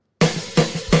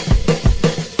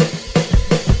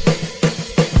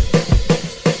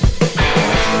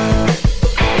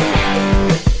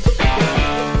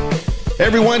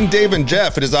Everyone, Dave and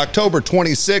Jeff. It is October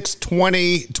 26,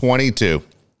 2022.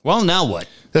 Well, now what?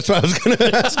 That's what I was going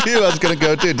to ask you. I was going to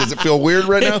go to. Does it feel weird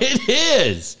right now? It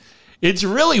is. It's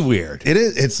really weird. It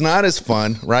is. It's not as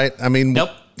fun, right? I mean,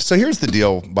 Nope. So here's the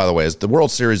deal, by the way, is the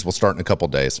World Series will start in a couple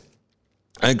days.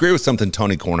 I agree with something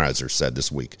Tony Kornheiser said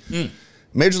this week.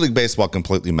 Major League Baseball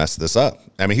completely messed this up.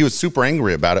 I mean, he was super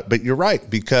angry about it, but you're right,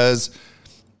 because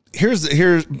here's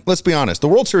let's be honest, the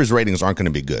World Series ratings aren't going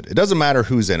to be good. It doesn't matter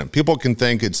who's in them. People can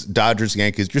think it's Dodgers,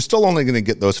 Yankees. You're still only going to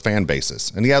get those fan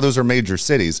bases. And yeah, those are major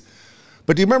cities.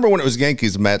 But do you remember when it was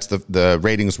Yankees, Mets, the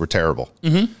ratings were terrible?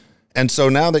 Mm-hmm. And so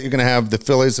now that you're going to have the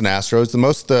Phillies and Astros,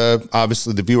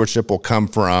 obviously the viewership will come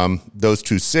from those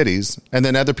two cities, and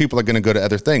then other people are going to go to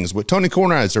other things. What Tony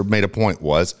Kornheiser made a point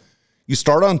was, you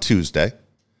start on Tuesday,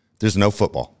 there's no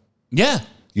football. Yeah.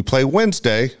 You play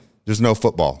Wednesday, there's no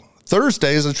football.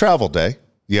 Thursday is a travel day.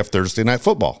 You have Thursday night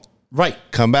football. Right.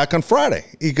 Come back on Friday.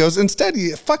 He goes, instead,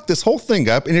 you fuck this whole thing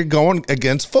up, and you're going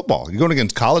against football. You're going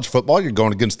against college football. You're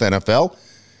going against the NFL.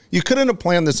 You couldn't have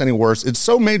planned this any worse. It's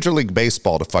so Major League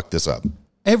Baseball to fuck this up.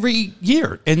 Every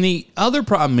year. And the other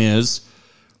problem is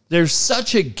there's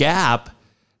such a gap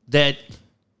that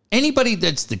anybody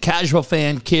that's the casual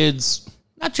fan, kids,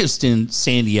 not just in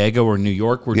San Diego or New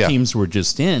York where teams were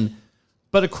just in,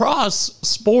 but across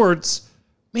sports,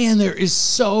 man, there is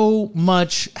so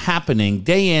much happening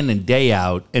day in and day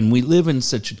out, and we live in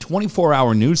such a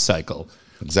 24-hour news cycle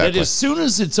that as soon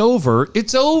as it's over,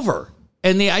 it's over.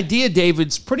 And the idea,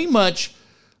 David's pretty much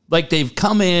like they've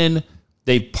come in,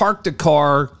 they've parked a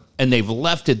car, and they've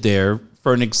left it there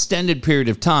for an extended period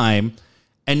of time,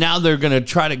 and now they're going to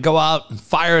try to go out and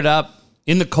fire it up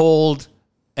in the cold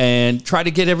and try to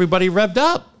get everybody revved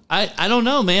up. I don't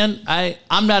know, man.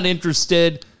 I'm not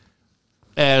interested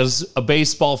as a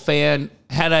baseball fan.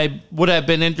 Would I have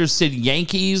been interested in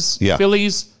Yankees,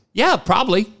 Phillies? Yeah,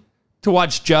 probably, to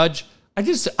watch Judge.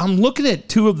 I'm looking at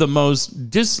two of the most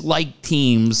disliked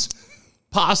teams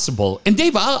possible. And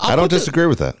Dave, I don't disagree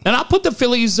with that. And I'll put the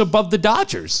Phillies above the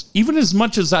Dodgers. Even as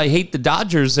much as I hate the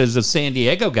Dodgers as a San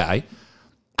Diego guy,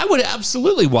 I would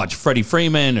absolutely watch Freddie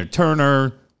Freeman or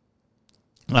Turner,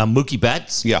 Mookie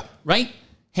Betts. Yeah. Right?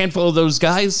 Handful of those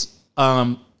guys.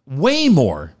 Way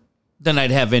more than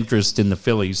I'd have interest in the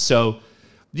Phillies. So,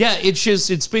 yeah,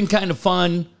 it's been kind of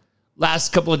fun.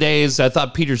 Last couple of days, I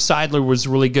thought Peter Seidler was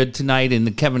really good tonight in the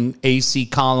Kevin AC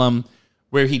column,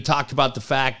 where he talked about the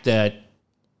fact that,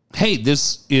 hey,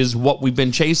 this is what we've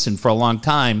been chasing for a long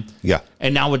time. Yeah.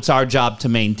 And now it's our job to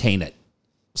maintain it.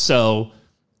 So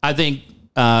I think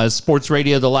sports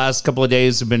radio the last couple of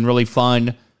days have been really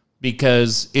fun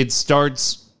because it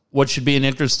starts what should be an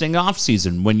interesting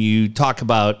offseason when you talk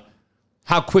about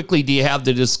how quickly do you have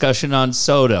the discussion on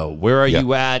Soto? Where are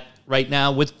you at right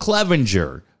now with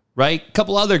Clevenger? Right? A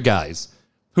couple other guys.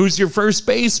 Who's your first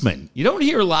baseman? You don't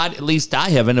hear a lot, at least I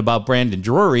haven't, about Brandon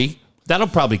Drury. That'll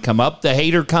probably come up. The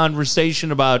hater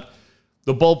conversation about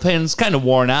the bullpen's kind of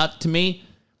worn out to me.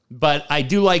 But I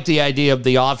do like the idea of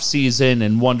the offseason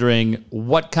and wondering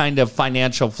what kind of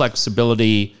financial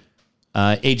flexibility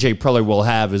A.J. Preller will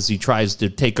have as he tries to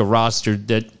take a roster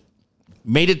that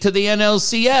made it to the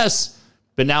NLCS,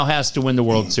 but now has to win the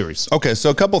World Series. Okay, so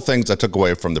a couple things I took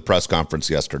away from the press conference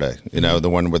yesterday. You know, the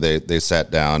one where they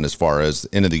sat down as far as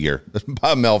end of the year.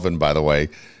 Bob Melvin, by the way,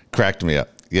 cracked me up,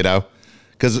 you know?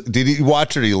 Because did you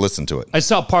watch it or you listen to it? I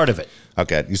saw part of it.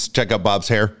 Okay, you check out Bob's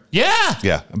hair? Yeah.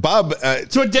 Yeah. Bob.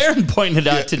 That's what Darren pointed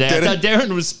out today. I thought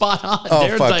Darren was spot on. Oh,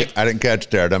 Darren's fuck it. I didn't catch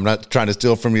Darren. I'm not trying to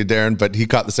steal from you, Darren, but he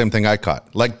caught the same thing I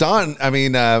caught. Like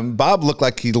Bob looked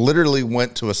like he literally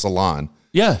went to a salon.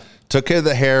 Yeah. Took care of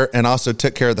the hair and also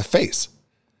took care of the face.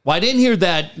 Well, I didn't hear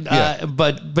that,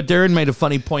 but Darren made a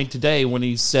funny point today when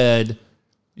he said,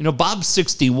 you know, Bob's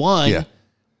 61,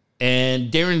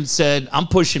 and Darren said, I'm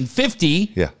pushing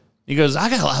 50. Yeah. He goes, I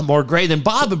got a lot more gray than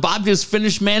Bob, and Bob just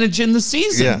finished managing the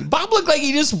season. Yeah. Bob looked like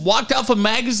he just walked off a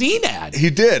magazine ad. He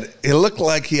did. It looked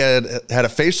like he had a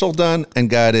facial done and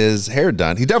got his hair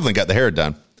done. He definitely got the hair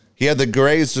done. He had the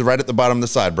grays right at the bottom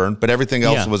of the sideburn, but everything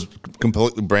else was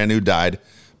completely brand new, dyed.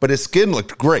 But his skin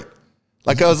looked great.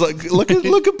 Like I was like, look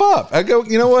at Bob. I go,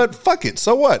 you know what? Fuck it.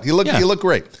 So what? He looked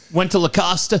great. Went to La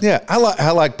Costa. Yeah, I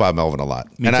like Bob Melvin a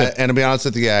lot. Me too. And to be honest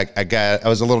with you, I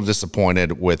was a little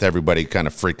disappointed with everybody kind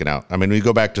of freaking out. I mean, when you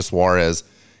go back to Suarez,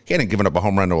 he hadn't given up a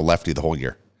home run to a lefty the whole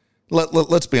year.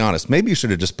 Let's be honest. Maybe you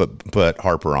should have just put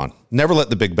Harper on. Never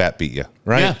let the big bat beat you,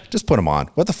 right? Yeah. Just put him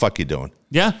on. What the fuck you doing?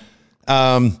 Yeah.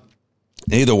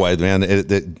 Either way, man,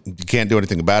 you can't do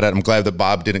anything about it. I'm glad that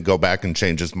Bob didn't go back and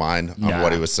change his mind on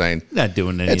what he was saying. Not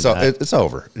doing anything. It's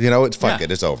over. Fuck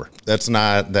it. It's over. That's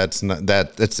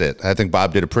it. I think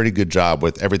Bob did a pretty good job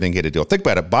with everything he had to deal. Think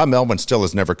about it. Bob Melvin still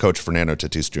has never coached Fernando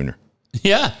Tatis Jr.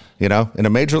 Yeah. In a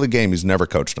major league game, he's never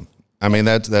coached him. I mean,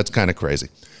 that's kind of crazy.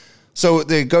 So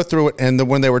they go through it, and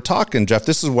when they were talking, Jeff,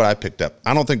 this is what I picked up.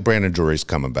 I don't think Brandon Drury's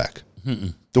coming back.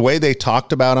 Mm-mm. The way they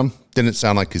talked about him didn't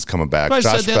sound like he's coming back.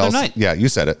 Josh said the other night. Yeah, you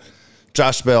said it.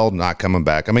 Josh Bell not coming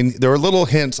back. I mean, there were little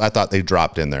hints I thought they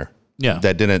dropped in there. Yeah.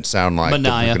 That didn't sound like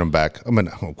they're bringing him back. I mean,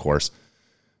 of course.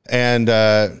 And,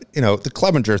 the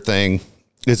Clevenger thing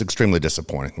is extremely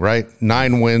disappointing, right?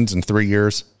 9 wins in 3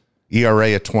 years,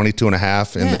 ERA at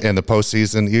 22.5 in the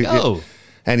postseason.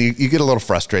 And you get a little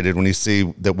frustrated when you see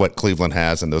that what Cleveland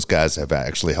has and those guys have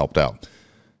actually helped out.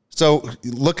 So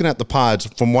looking at the Pods,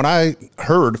 from what I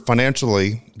heard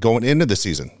financially going into the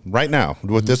season, right now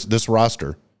with this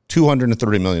roster,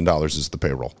 $230 million is the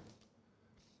payroll.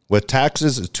 With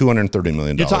taxes, it's $230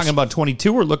 million. You're talking about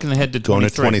 22 or looking ahead to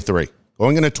 23?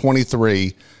 Going into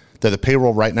 23, that the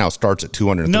payroll right now starts at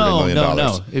 $230 million.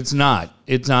 No, it's not.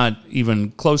 It's not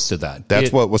even close to that.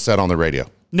 That's what was said on the radio.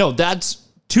 No, that's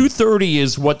 230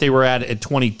 is what they were at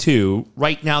 22.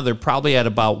 Right now, they're probably at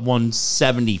about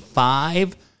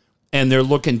 175, and they're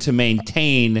looking to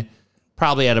maintain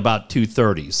probably at about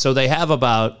 230. So they have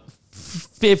about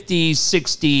 50,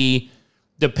 60,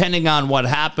 depending on what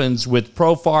happens with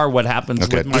Profar, what happens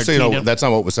with Martino. Just so you know, that's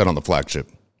not what was said on the flagship.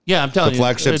 Yeah, I'm telling you. The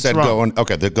flagship said wrong.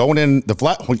 they're going in.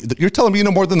 You're telling me you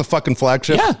know more than the fucking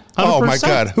flagship? Yeah, 100%. Oh, my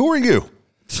God. Who are you?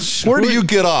 Where do you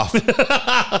get off?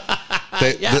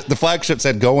 The flagship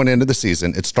said going into the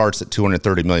season, it starts at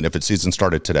 $230 million if its season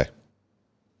started today.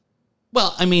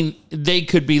 Well, I mean, they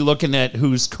could be looking at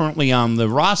who's currently on the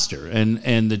roster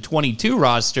and the 22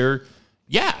 roster.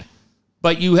 Yeah.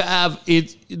 But you have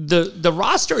the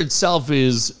roster itself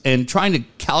is, and trying to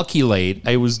calculate,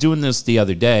 I was doing this the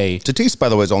other day. Tatis, by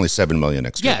the way, is only $7 million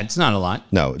next year. Yeah, it's not a lot.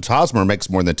 No, Hosmer makes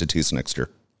more than Tatis next year.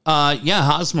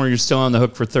 Hosmer, you're still on the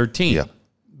hook for 13. Yeah.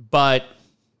 But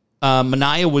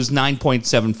Manaea was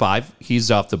 9.75. He's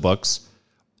off the books.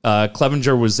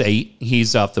 Clevenger was 8.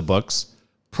 He's off the books.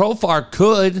 Profar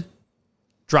could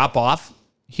drop off.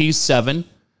 He's 7.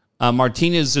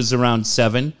 Martinez is around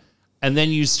 7. And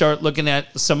then you start looking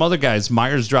at some other guys.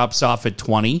 Myers drops off at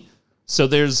 20. So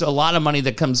there's a lot of money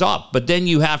that comes off. But then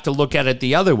you have to look at it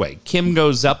the other way. Kim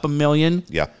goes up $1 million.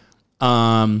 Yeah.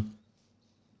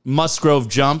 Musgrove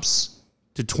jumps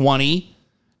to 20.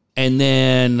 And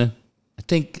then I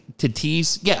think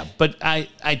Tatis. Yeah, but I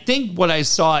think what I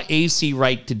saw AC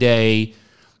write today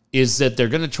is that they're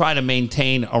going to try to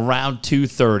maintain around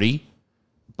 230.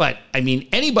 But, I mean,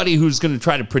 anybody who's going to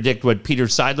try to predict what Peter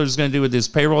Seidler is going to do with his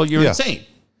payroll, you're insane.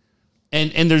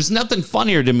 And there's nothing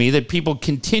funnier to me that people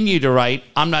continue to write,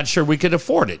 I'm not sure we could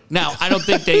afford it. Now, I don't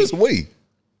think they... we.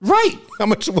 Right. How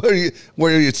much were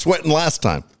you sweating last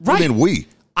time? Right. I mean, we.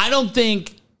 I don't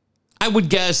think... I would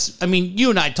guess... I mean,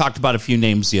 you and I talked about a few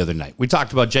names the other night. We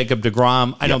talked about Jacob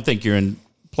deGrom. I don't think you're in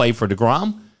play for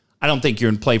deGrom. I don't think you're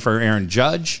in play for Aaron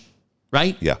Judge.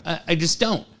 Right? Yeah. I just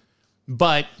don't.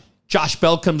 But... Josh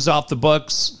Bell comes off the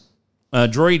books.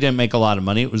 Drury didn't make a lot of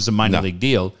money. It was a minor league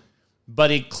deal.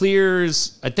 But it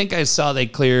clears, I think I saw they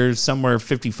clear somewhere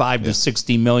 55 to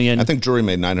 60 million. I think Drury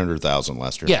made 900,000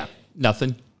 last year. Yeah,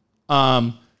 nothing.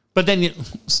 But then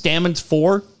Stammen's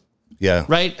 4. Yeah.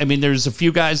 Right? I mean, there's a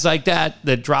few guys like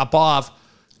that drop off.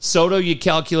 Soto, you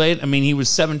calculate. I mean, he was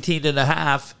 17 and a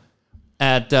half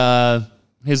at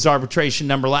his arbitration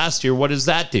number last year. What does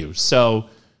that do? So...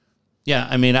 Yeah,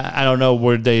 I mean, I don't know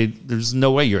where there's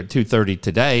no way you're at 230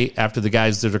 today after the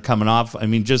guys that are coming off. I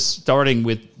mean, just starting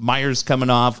with Myers coming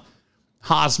off,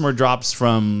 Hosmer drops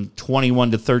from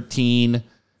 21 to 13.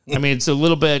 I mean, it's a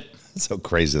little bit... It's so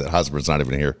crazy that Hosmer's not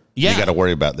even here. Yeah. You got to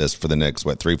worry about this for the next,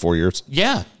 3-4 years?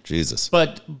 Yeah. Jesus.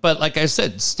 But like I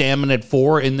said, Stammen at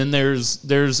 4, and then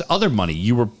there's other money.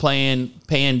 You were paying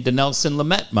Dinelson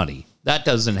Lamet money. That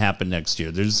doesn't happen next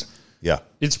year. Yeah.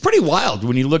 It's pretty wild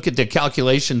when you look at the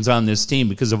calculations on this team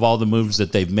because of all the moves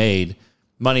that they've made,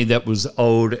 money that was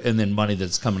owed and then money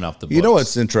that's coming off the books. You know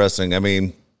what's interesting? I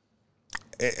mean,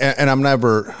 and I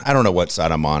don't know what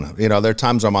side I'm on. You know, there are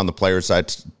times I'm on the player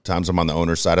side, times I'm on the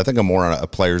owner side. I think I'm more on a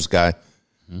player's guy.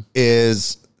 Mm-hmm.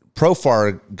 Is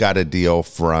Profar got a deal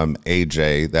from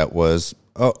AJ that was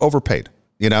overpaid.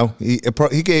 You know, he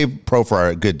gave Profar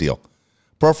a good deal.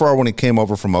 Profar, when he came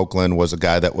over from Oakland, was a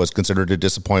guy that was considered a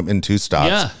disappointment in 2 stops.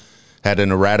 Yeah. Had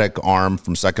an erratic arm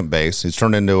from second base. He's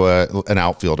turned into an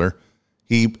outfielder.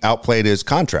 He outplayed his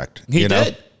contract. He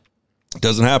did.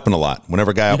 Doesn't happen a lot. Whenever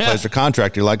a guy outplays their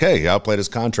contract, you're like, hey, he outplayed his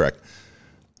contract.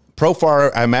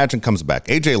 Profar, I imagine, comes back.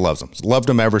 AJ loves him. Loved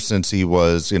him ever since he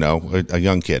was, a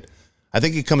young kid. I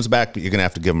think he comes back, but you're going to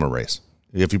have to give him a raise.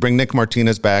 If you bring Nick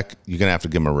Martinez back, you're going to have to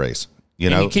give him a raise.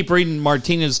 And you keep reading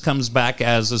Martinez comes back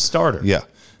as a starter. Yeah.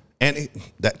 And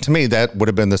that, to me, that would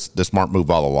have been the smart move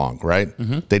all along, right?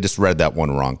 Mm-hmm. They just read that one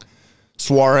wrong.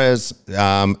 Suarez,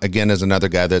 again, is another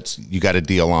guy that's you got a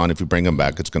deal on. If you bring him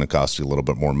back, it's going to cost you a little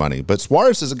bit more money. But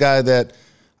Suarez is a guy that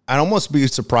I'd almost be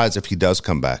surprised if he does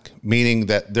come back, meaning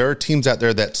that there are teams out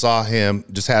there that saw him,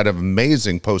 just had an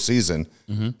amazing postseason,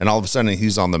 and all of a sudden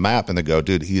he's on the map, and they go,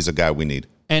 dude, he's a guy we need.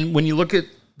 And when you look at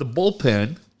the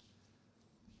bullpen,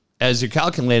 as you're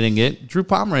calculating it, Drew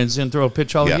Pomeranz didn't throw a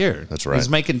pitch all year. That's right. He's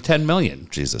making $10 million.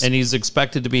 Jesus. And he's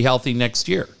expected to be healthy next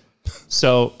year.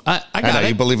 So I got it.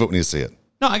 You believe it when you see it.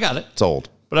 No, I got it. It's old.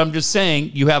 But I'm just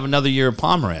saying you have another year of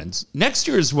Pomeranz. Next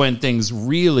year is when things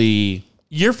really,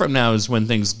 year from now is when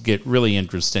things get really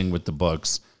interesting with the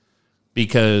books,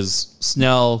 because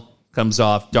Snell comes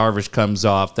off, Darvish comes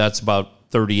off. That's about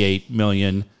 $38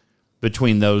 million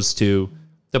between those two.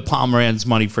 The Pomeranz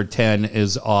money for 10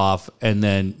 is off, and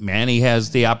then Manny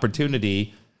has the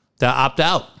opportunity to opt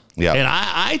out. Yeah. And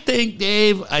I think,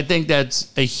 Dave,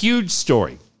 that's a huge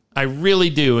story. I really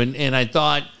do. And I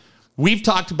thought we've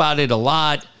talked about it a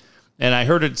lot, and I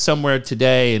heard it somewhere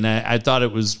today, and I thought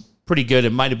it was pretty good.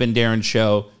 It might have been Darren's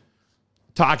show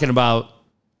talking about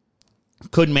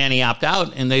could Manny opt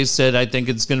out, and they said, I think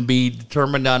it's going to be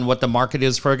determined on what the market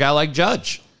is for a guy like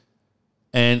Judge.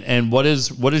 And what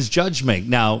does Judge make?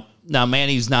 Now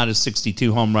Manny's not a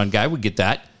 62 home run guy. We get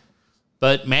that.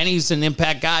 But Manny's an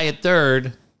impact guy at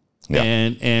third,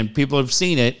 and people have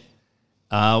seen it.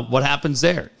 What happens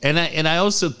there? And I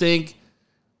also think,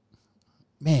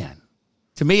 man,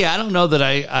 to me, I don't know that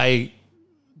I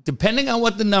depending on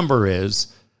what the number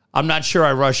is, I'm not sure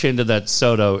I rush into that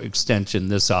Soto extension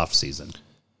this offseason.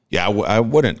 Yeah, I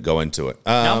wouldn't go into it.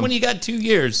 Not when you got 2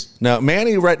 years. No,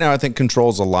 Manny right now I think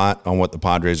controls a lot on what the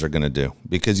Padres are going to do,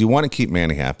 because you want to keep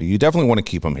Manny happy. You definitely want to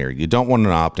keep him here. You don't want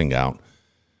him opting out.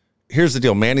 Here's the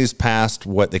deal. Manny's past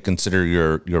what they consider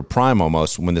your prime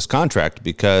almost when this contract,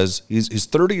 because he's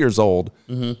 30 years old,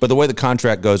 but the way the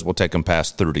contract goes will take him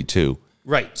past 32.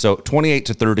 Right. So 28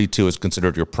 to 32 is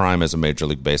considered your prime as a Major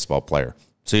League Baseball player.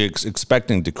 So you're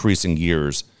expecting decreasing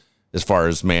years as far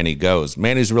as Manny goes.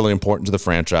 Manny's really important to the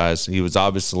franchise. He was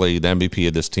obviously the MVP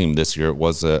of this team this year. It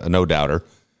was a no-doubter.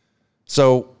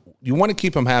 So you want to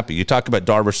keep him happy. You talk about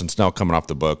Darvish and Snell coming off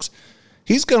the books.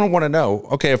 He's going to want to know,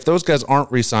 okay, if those guys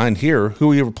aren't re-signed here,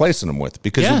 who are you replacing them with?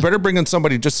 Because you better bring in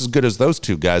somebody just as good as those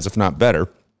two guys, if not better.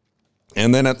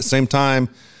 And then at the same time,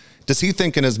 does he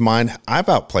think in his mind, I've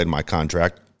outplayed my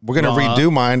contract. We're going to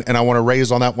redo mine, and I want to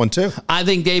raise on that one too. I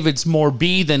think, Dave, it's more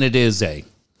B than it is A.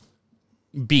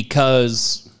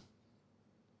 Because,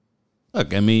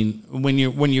 look, I mean, when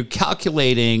you're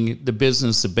calculating the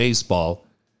business of baseball,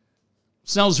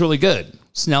 Snell's really good.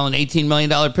 Snell, an $18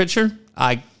 million pitcher?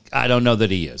 I don't know that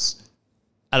he is.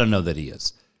 I don't know that he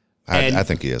is. I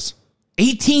think he is.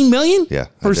 18 million? Yeah.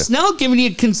 For Snell, giving you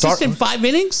a consistent 5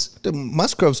 innings?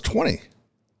 Musgrove's 20.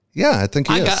 Yeah, I think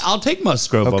he is. I'll take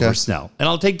Musgrove over Snell, and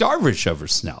I'll take Darvish over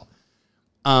Snell.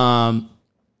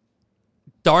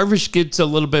 Darvish gets a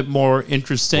little bit more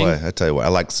interesting. Boy, I tell you what, I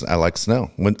like Snell.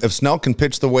 If Snell can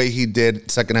pitch the way he did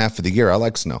second half of the year, I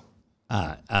like Snell.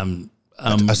 A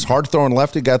hard throwing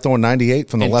lefty, guy throwing 98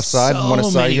 from the left side.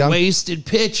 So many wasted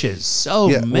pitches. So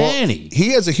many.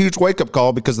 He has a huge wake up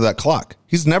call because of that clock.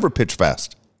 He's never pitched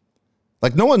fast.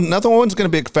 Like nothing one's going to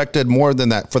be affected more than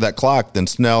that for that clock than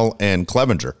Snell and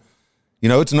Clevenger.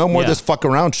 It's no more this fuck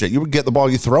around shit. You would get the ball,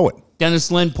 you throw it.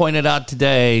 Dennis Lynn pointed out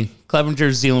today,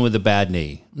 Clevenger's dealing with a bad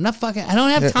knee. I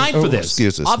don't have time for this.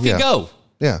 Excuses. Off you go.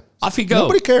 Yeah. Off you go.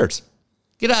 Nobody cares.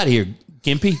 Get out of here,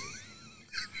 Gimpy.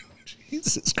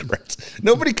 Jesus Christ.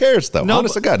 Nobody cares, though.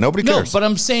 Honest to God, nobody cares. No, but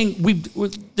I'm saying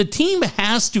the team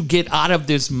has to get out of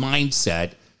this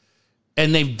mindset,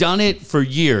 and they've done it for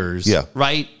years,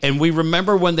 right? And we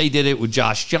remember when they did it with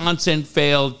Josh Johnson,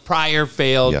 failed, Pryor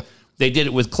failed. Yeah. They did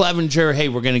it with Clevenger. Hey,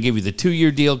 we're going to give you the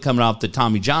 2-year deal coming off the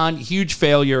Tommy John. Huge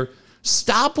failure.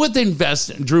 Stop with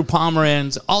Drew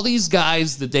Pomeranz, all these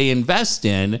guys that they invest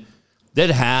in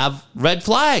that have red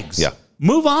flags. Yeah.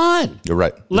 Move on. You're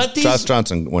right. Josh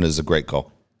Johnson one is a great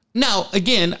call. Now,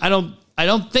 again, I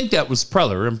don't think that was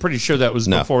Preller. I'm pretty sure that was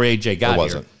before AJ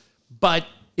got here. But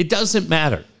it doesn't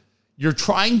matter. You're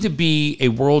trying to be a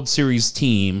World Series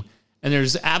team, and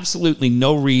there's absolutely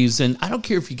no reason. I don't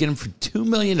care if you get him for $2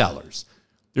 million.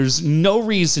 There's no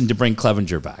reason to bring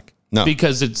Clevenger back. No.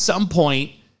 Because at some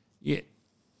point,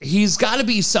 he's got to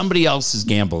be somebody else's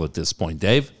gamble at this point,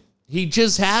 Dave. He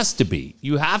just has to be.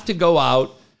 You have to go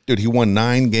out Dude, he won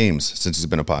 9 games since he's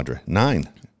been a Padre. 9.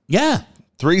 Yeah.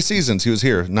 3 seasons he was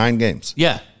here, 9 games.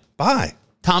 Yeah. Bye.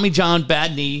 Tommy John,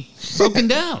 bad knee, broken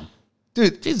down.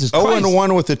 Dude, Jesus Christ.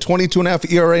 0-1 with a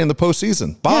 22.5 ERA in the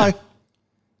postseason. Bye.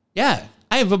 Yeah.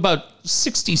 I have about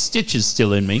 60 stitches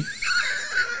still in me.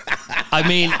 I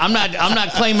mean, I'm not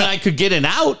claiming I could get an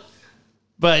out,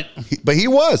 but He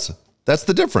was. That's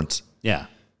the difference. yeah.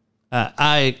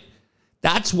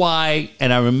 That's why,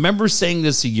 and I remember saying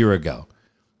this a year ago.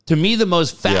 To me, the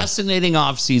most fascinating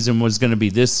offseason was going to be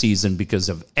this season because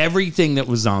of everything that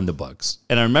was on the books.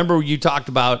 And I remember you talked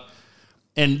about,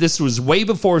 and this was way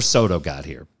before Soto got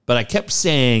here, but I kept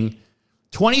saying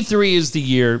 23 is the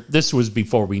year. This was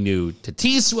before we knew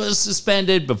Tatis was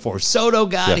suspended, before Soto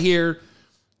got here.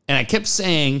 And I kept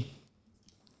saying,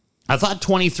 I thought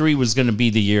 23 was going to be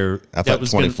the year. I thought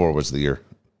 24 was the year.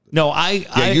 No,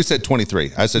 you said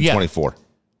 23. I said 24.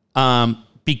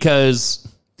 Because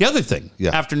the other thing, Yeah.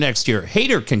 after next year,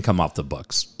 Hader can come off the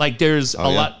books. Like there's a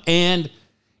lot, and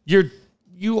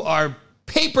you are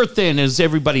paper thin, as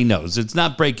everybody knows. It's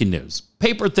not breaking news.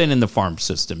 Paper thin in the farm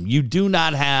system. You do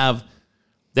not have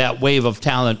that wave of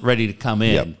talent ready to come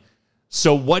in. Yep.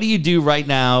 So what do you do right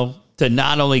now to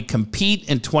not only compete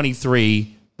in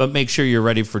 23, but make sure you're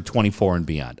ready for 24 and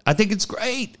beyond? I think it's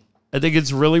great. I think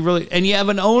it's really, really, and you have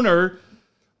an owner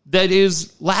that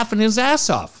is laughing his ass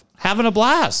off, having a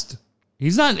blast. He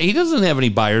doesn't have any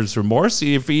buyer's remorse.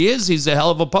 If he is, he's a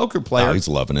hell of a poker player. Oh, he's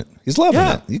loving it. He's loving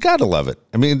it. You got to love it.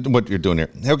 I mean, what you're doing here.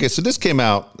 Okay, so this came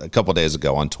out a couple days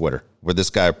ago on Twitter where this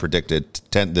guy predicted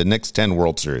the next 10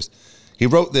 World Series. He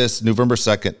wrote this November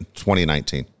 2nd,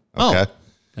 2019. Okay.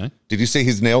 Okay. Did you see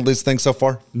he's nailed these things so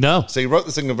far? No. So he wrote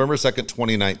this thing November 2nd,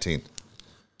 2019.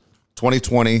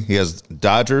 2020, he has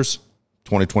Dodgers.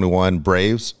 2021,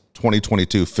 Braves.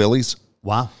 2022, Phillies.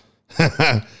 Wow.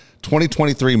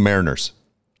 2023, Mariners.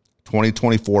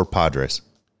 2024, Padres.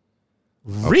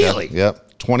 Really? Okay.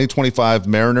 Yep. 2025,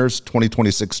 Mariners.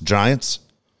 2026, Giants.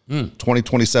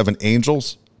 2027,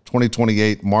 Angels.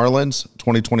 2028, Marlins.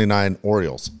 2029,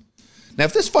 Orioles. Now,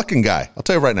 if this fucking guy, I'll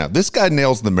tell you right now, if this guy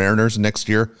nails the Mariners next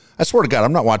year, I swear to God,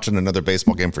 I'm not watching another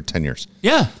baseball game for 10 years.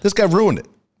 Yeah. This guy ruined it.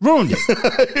 Ruined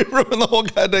it. He ruined the whole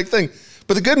goddamn thing.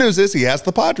 But the good news is he has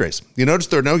the Padres. You notice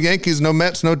there are no Yankees, no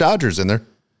Mets, no Dodgers in there.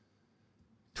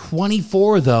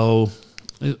 24, though,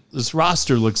 this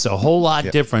roster looks a whole lot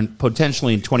different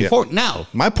potentially in 24. Yeah. Now,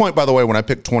 My point, by the way, when I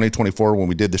picked 2024, when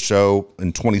we did the show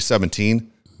in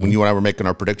 2017, when you and I were making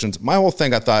our predictions, my whole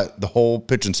thing, I thought the whole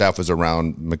pitching staff was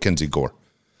around Mackenzie Gore.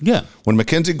 yeah. When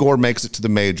Mackenzie Gore makes it to the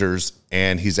majors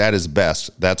and he's at his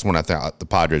best, that's when I thought the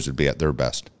Padres would be at their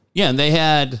best. Yeah, and they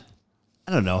had,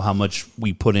 I don't know how much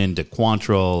we put into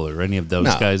Quantrill or any of those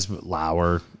guys, but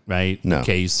Lauer, right? No.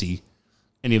 Casey,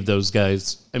 any of those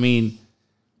guys. I mean,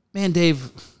 man, Dave,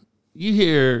 you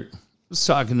hear, I was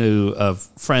talking to a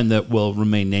friend that will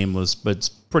remain nameless, but it's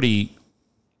pretty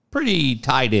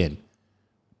tied in.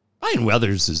 Ryan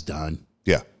Weathers is done.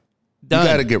 Yeah. Done.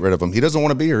 You got to get rid of him. He doesn't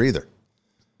want to be here either.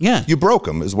 Yeah. You broke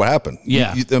him is what happened.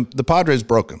 Yeah. The Padres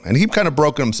broke him. And he kind of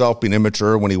broke himself being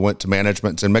immature when he went to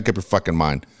management and said, make up your fucking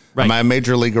mind. Right. Am I a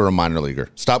major leaguer or a minor leaguer?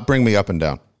 Stop bringing me up and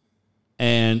down.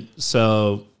 And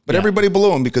so, But everybody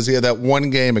blew him because he had that one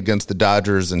game against the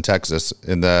Dodgers in Texas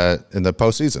in the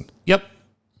postseason. Yep.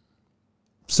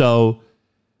 So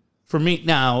for me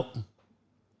now, a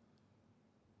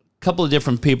couple of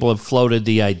different people have floated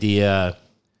the idea: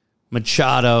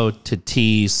 Machado,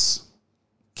 Tatis,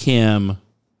 Kim,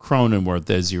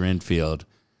 Cronenworth as your infield.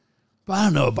 But I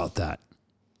don't know about that.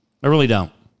 I really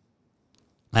don't.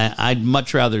 I'd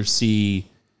much rather see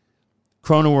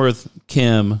Cronenworth,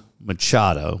 Kim,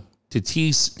 Machado,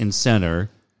 Tatis in center,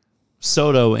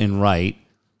 Soto in right.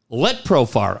 Let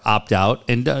Profar opt out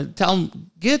and tell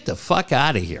him, get the fuck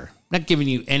out of here. I'm not giving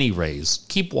you any raise.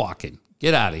 Keep walking.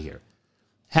 Get out of here.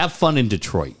 Have fun in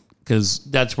Detroit because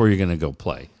that's where you're going to go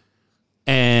play.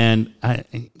 And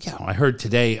I heard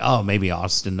today, maybe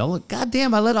Austin Nola.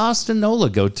 Goddamn, I let Austin Nola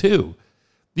go too.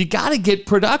 You got to get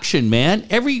production, man.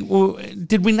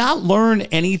 Did we not learn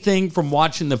anything from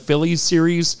watching the Phillies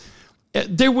series?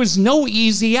 There was no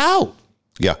easy out.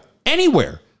 Yeah.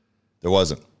 Anywhere. There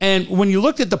wasn't. And when you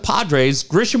looked at the Padres,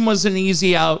 Grisham was an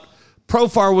easy out.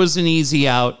 Profar was an easy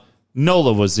out.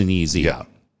 Nola was an easy out.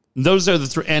 Those are the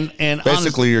three. And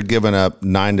basically, you're giving up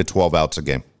 9 to 12 outs a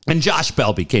game. And Josh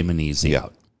Bell became an easy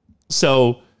out.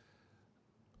 So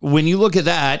when you look at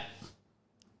that,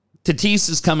 Tatis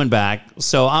is coming back.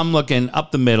 So I'm looking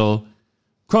up the middle.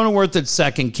 Cronenworth at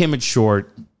second, Kim at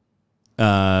short,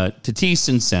 Tatis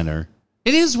in center.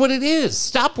 It is what it is.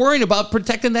 Stop worrying about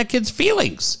protecting that kid's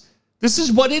feelings. This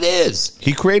is what it is.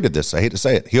 He created this. I hate to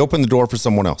say it. He opened the door for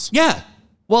someone else. Yeah.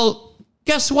 Well,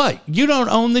 guess what? You don't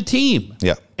own the team.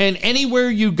 Yeah. And anywhere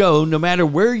you go, no matter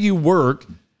where you work,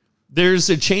 there's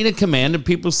a chain of command, and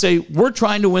people say, we're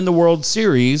trying to win the World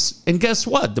Series. And guess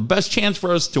what? The best chance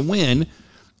for us to win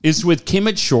is with Kim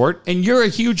at short, and you're a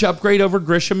huge upgrade over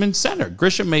Grisham in center.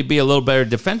 Grisham may be a little better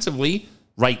defensively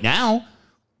right now,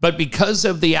 but because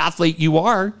of the athlete you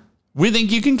are, we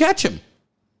think you can catch him.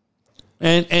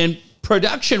 And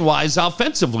production-wise,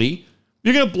 offensively,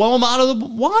 you're going to blow him out of the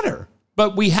water.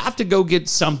 But we have to go get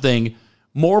something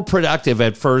more productive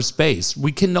at first base.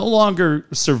 We can no longer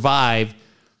survive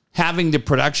having the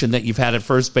production that you've had at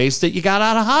first base that you got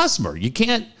out of Hosmer. You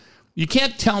can't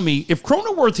tell me if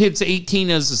Cronenworth hits 18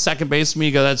 as a second baseman,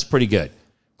 you go, that's pretty good.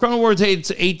 Cronenworth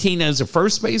hits 18 as a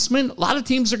first baseman. A lot of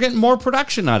teams are getting more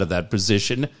production out of that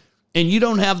position, and you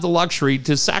don't have the luxury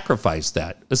to sacrifice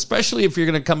that, especially if you're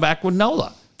going to come back with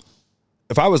Nola.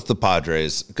 If I was the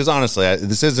Padres, because honestly,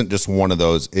 this isn't just one of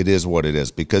those, it is what it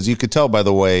is. Because you could tell by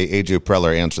the way A.J.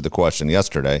 Preller answered the question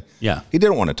yesterday. Yeah. He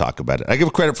didn't want to talk about it. I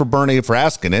give credit for Bernie for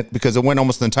asking it because it went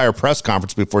almost the entire press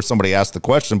conference before somebody asked the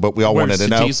question, but we all wanted to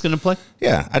know. Tatis going to play?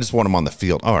 Yeah, I just want him on the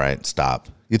field. All right, stop.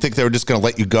 You think they were just going to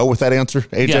let you go with that answer,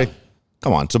 A.J.? Yeah.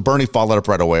 Come on. So Bernie followed up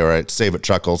right away, all right? Save it,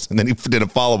 Chuckles. And then he did a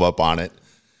follow-up on it.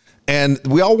 And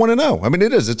we all want to know. I mean,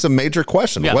 it's a major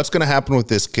question. Yeah. What's going to happen with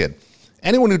this kid?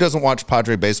 Anyone who doesn't watch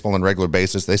Padre baseball on a regular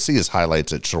basis, they see his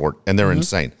highlights at short, and they're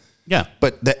insane. Yeah.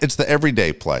 But it's the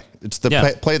everyday play. It's the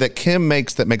play that Kim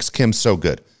makes that makes Kim so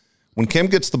good. When Kim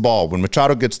gets the ball, when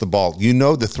Machado gets the ball, you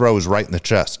know the throw is right in the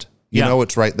chest. You know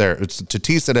it's right there. It's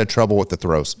Tatis that had trouble with the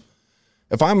throws.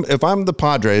 If I'm the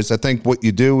Padres, I think what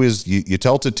you do is you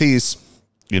tell Tatis,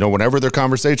 whenever their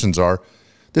conversations are,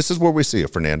 this is where we see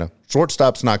it, Fernando.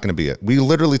 Shortstop's not going to be it. We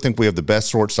literally think we have the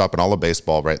best shortstop in all of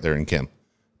baseball right there in Kim.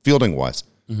 Fielding wise,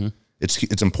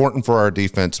 it's important for our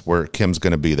defense where Kim's going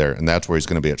to be there, and that's where he's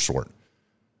going to be at short.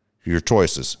 Your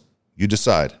choices. You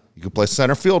decide. You can play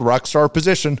center field, rock star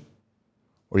position,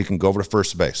 or you can go over to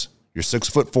first base. You're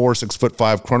 6'4",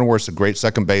 6'5". Cronenworth's a great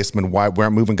second baseman. We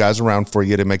aren't moving guys around for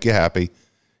you to make you happy.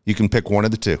 You can pick one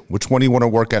of the two. Which one do you want to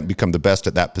work at and become the best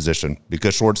at that position?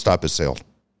 Because shortstop is sailed.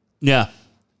 Yeah.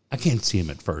 I can't see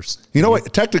him at first. You know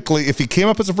what? Technically, if he came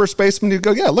up as a first baseman, you'd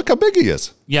go, yeah, look how big he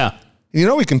is. Yeah. He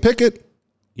can pick it.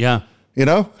 Yeah. He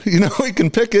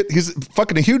can pick it. He's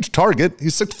fucking a huge target.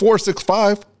 He's 6'4",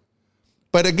 6'5".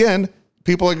 But again,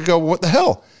 people would go, what the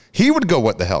hell? He would go,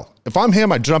 what the hell? If I'm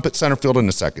him, I jump at center field in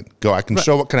a second. Go, I can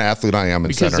show what kind of athlete I am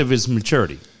in center. Because of his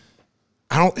maturity.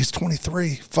 He's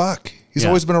 23. Fuck. He's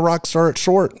always been a rock star at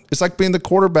short. It's like being the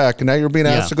quarterback, and now you're being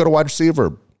asked to go to wide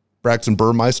receiver. Braxton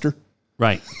Burmeister.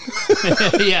 Right.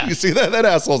 Yeah. You see that? That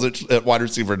asshole's at wide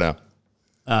receiver now.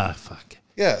 Fuck.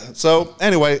 Yeah. So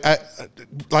anyway, I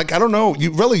don't know.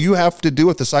 You have to do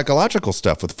with the psychological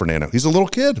stuff with Fernando. He's a little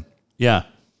kid. Yeah.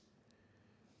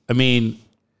 I mean,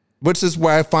 which is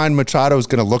why I find Machado is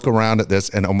going to look around at this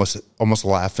and almost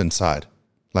laugh inside.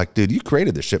 Like, dude, you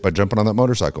created this shit by jumping on that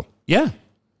motorcycle. Yeah.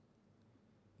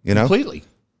 Completely.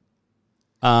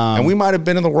 And we might have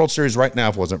been in the World Series right now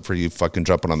if it wasn't for you fucking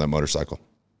jumping on that motorcycle.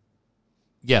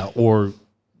 Yeah. Or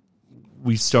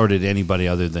we started anybody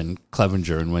other than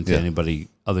Clevenger and went to anybody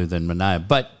other than Mania.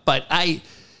 But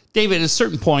David, at a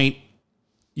certain point,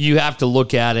 you have to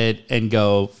look at it and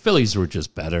go, Phillies were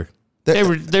just better. They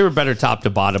were better top to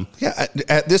bottom. Yeah,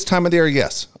 at this time of the year,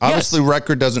 yes. Obviously,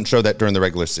 record doesn't show that during the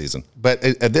regular season. But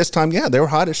at this time, they were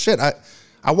hot as shit.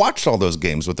 I watched all those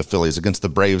games with the Phillies against the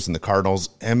Braves and the Cardinals.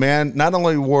 And, man, not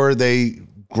only were they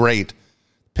great,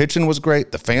 pitching was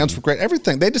great, the fans were great,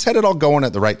 everything. They just had it all going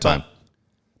at the right time.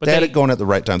 But they had it going at the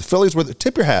right time. The Phillies were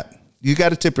tip your hat. You got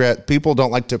to tip your hat. People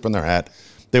don't like tipping their hat.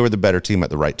 They were the better team at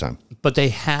the right time. But they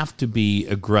have to be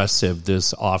aggressive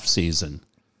this offseason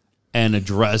and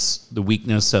address the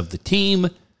weakness of the team.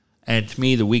 And to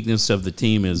me, the weakness of the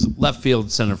team is left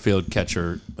field, center field,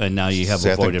 catcher, and now you have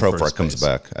avoided first base. I think Profar comes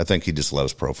back. I think he just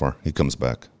loves Profar. He comes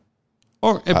back.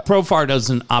 Or if Profar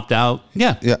doesn't opt out,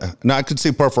 yeah. No, I could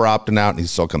see Profar opting out, and he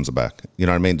still comes back. You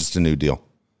know what I mean? Just a new deal.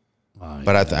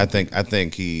 But I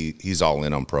think he's all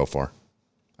in on Profar.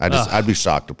 I'd be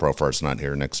shocked if Profar's not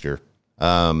here next year.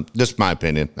 Just my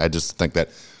opinion. I just think that.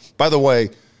 By the way,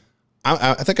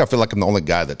 I feel like I'm the only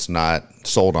guy that's not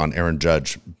sold on Aaron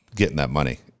Judge getting that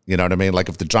money. You know what I mean? Like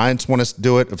if the Giants want to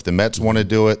do it, if the Mets want to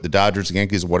do it, the Dodgers,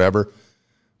 Yankees, whatever.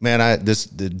 Man,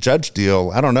 the Judge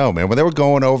deal. I don't know, man. When they were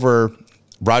going over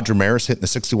Roger Maris hitting the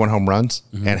 61 home runs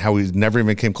and how he never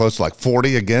even came close to like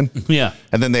 40 again. Yeah.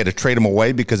 And then they had to trade him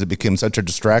away because it became such a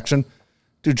distraction.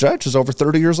 Dude, Judge is over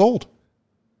 30 years old.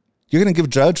 You're going to give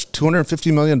Judge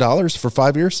 $250 million for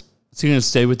 5 years? Is he going to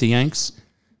stay with the Yanks?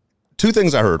 Two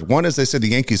things I heard. One is they said the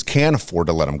Yankees can afford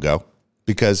to let him go.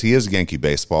 because he is Yankee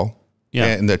baseball. Yeah.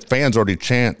 And the fans already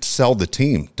chant, sell the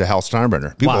team to Hal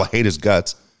Steinbrenner. People Wow. hate his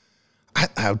guts.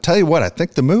 I'll tell you what, I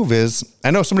think the move is,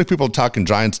 I know so many people talking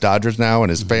Giants, Dodgers now and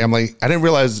his family. I didn't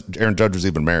realize Aaron Judge was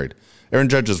even married. Aaron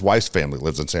Judge's wife's family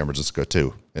lives in San Francisco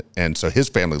too. And so his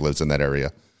family lives in that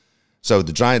area. So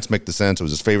the Giants make the sense. It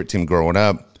was his favorite team growing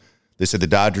up. They said the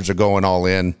Dodgers are going all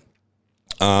in.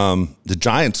 The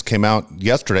Giants came out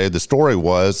yesterday. The story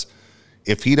was,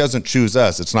 if he doesn't choose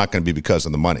us, it's not going to be because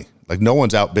of the money. Like, no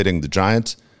one's outbidding the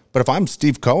Giants. But if I'm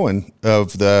Steve Cohen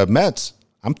of the Mets,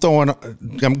 I'm throwing out a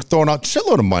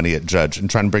shitload of money at Judge and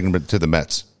trying to bring him to the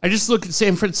Mets. I just look at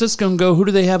San Francisco and go, who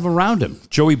do they have around him?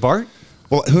 Joey Bart?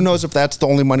 Well, who knows if that's the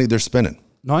only money they're spending?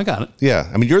 No, I got it. Yeah.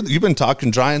 I mean, you've been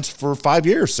talking Giants for 5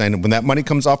 years, saying when that money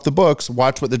comes off the books,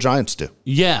 watch what the Giants do.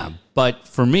 Yeah, but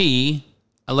for me,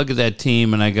 I look at that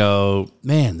team and I go,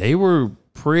 man, they were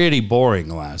pretty boring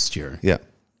last year. Yeah.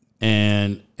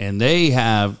 And they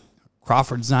have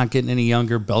Crawford's not getting any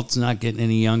younger, Belt's not getting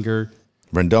any younger.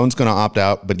 Rendon's going to opt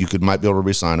out, but might be able to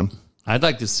re-sign him. I'd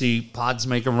like to see Pods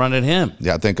make a run at him.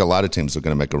 Yeah, I think a lot of teams are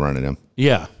going to make a run at him.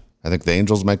 Yeah. I think the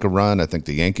Angels make a run. I think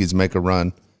the Yankees make a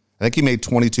run. I think he made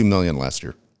 $22 million last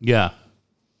year. Yeah.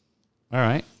 All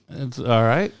right. It's all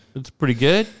right. It's pretty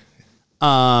good.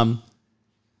 But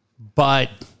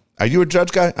Are you a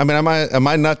Judge guy? I mean, am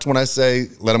I nuts when I say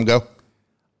let him go?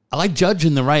 I like Judge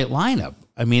in the right lineup.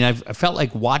 I mean, I felt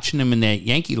like watching him in that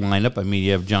Yankee lineup. I mean,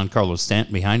 you have Giancarlo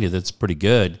Stanton behind you. That's pretty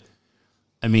good.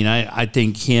 I mean, I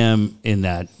think him in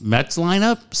that Mets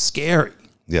lineup, scary.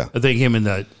 Yeah. I think him in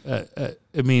the,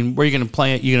 I mean, where are you going to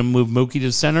play it? You're going to move Mookie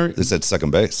to center? They said second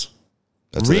base.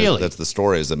 Really? That's the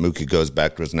story, is that Mookie goes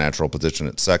back to his natural position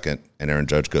at second, and Aaron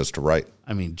Judge goes to right.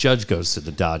 I mean, Judge goes to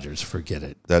the Dodgers. Forget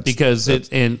it. That's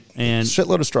and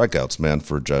shitload of strikeouts, man,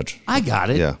 for Judge. I got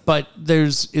it. Yeah. But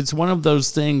it's one of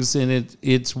those things, and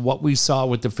it's what we saw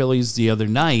with the Phillies the other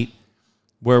night,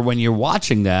 where when you're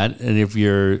watching that, and if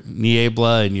you're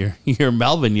Niebla and you're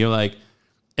Melvin, you're like,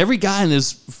 every guy in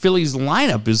this Phillies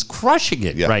lineup is crushing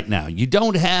it right now. You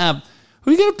don't have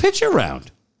who you going to pitch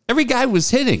around. Every guy was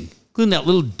hitting, including that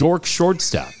little dork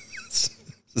shortstop.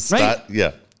 Right?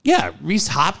 Yeah. Yeah, Reese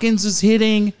Hopkins is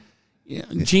hitting.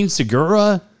 Gene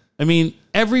Segura. I mean,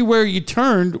 everywhere you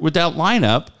turned with that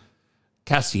lineup,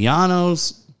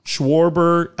 Castellanos,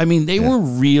 Schwarber. I mean, they were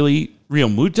really Real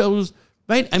Mutos,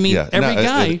 right? I mean, every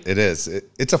guy. It is.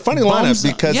 It's a funny lineup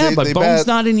because but Bone's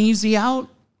not an easy out.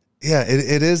 Yeah,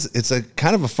 it is. It's a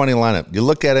kind of a funny lineup. You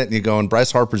look at it and you go, and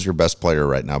Bryce Harper's your best player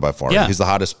right now by far. Yeah. He's the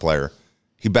hottest player.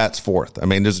 He bats fourth. I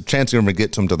mean, there's a chance you're going to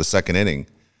get to him to the second inning.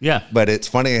 Yeah. But it's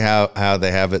funny how they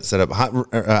have it set up.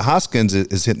 Hoskins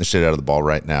is hitting the shit out of the ball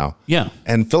right now. Yeah.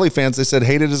 And Philly fans, they said,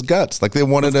 hated his guts. Like they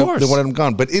wanted him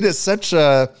gone. But it is such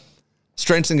a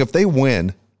strange thing. If they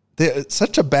win, they're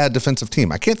such a bad defensive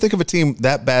team. I can't think of a team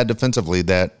that bad defensively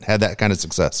that had that kind of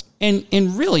success. And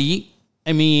really,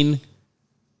 I mean,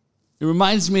 it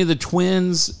reminds me of the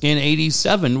Twins in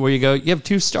 '87, where you have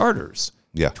two starters.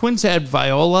 Yeah. Twins had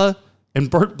Viola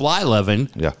and Bert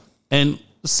Blyleven. Yeah. And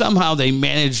somehow they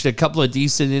managed a couple of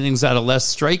decent innings out of Les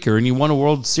Straker, and you won a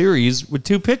World Series with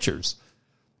two pitchers.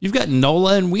 You've got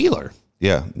Nola and Wheeler.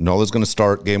 Yeah. Nola's going to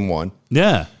start game one.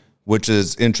 Yeah. Which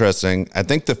is interesting. I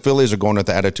think the Phillies are going with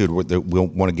the attitude where they will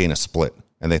want to gain a split,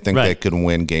 and they think they can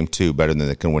win game two better than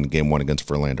they can win game one against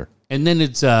Verlander. And then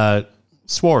it's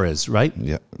Suarez, right?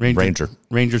 Yeah.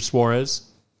 Ranger Suarez.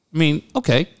 I mean,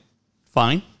 okay,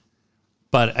 fine.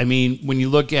 But, I mean, when you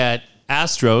look at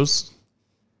Astros,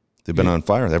 they've been on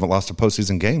fire. They haven't lost a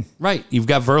postseason game. Right. You've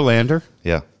got Verlander.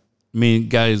 Yeah. I mean,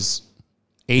 guy's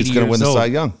 80 years old. He's going to win the Cy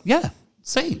Young. Yeah,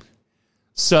 same.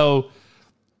 So,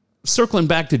 circling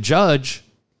back to Judge,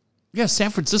 San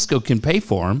Francisco can pay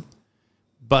for him.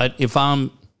 But if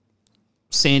I'm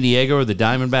San Diego or the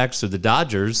Diamondbacks or the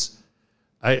Dodgers,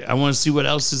 I want to see what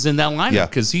else is in that lineup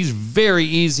because he's very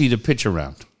easy to pitch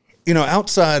around. You know,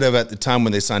 outside of at the time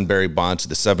when they signed Barry Bonds to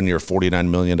the 7-year, $49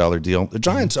 million deal, the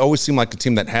Giants always seemed like a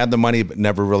team that had the money but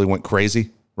never really went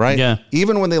crazy, right? Yeah.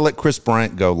 Even when they let Chris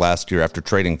Bryant go last year after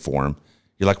trading for him,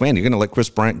 you're like, man, you're going to let Chris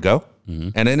Bryant go? Mm-hmm.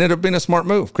 And it ended up being a smart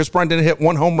move. Chris Bryant didn't hit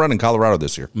one home run in Colorado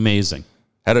this year. Amazing.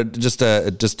 Had just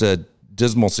a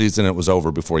dismal season. It was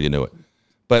over before you knew it.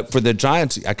 But for the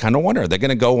Giants, I kind of wonder, are they going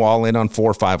to go all in on 4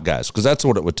 or 5 guys? Because that's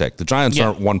what it would take. The Giants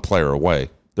aren't one player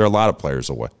away. They're a lot of players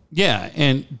away. Yeah,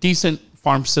 and decent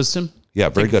farm system. Yeah,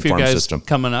 very good farm system.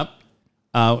 Coming up.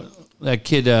 That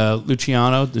kid,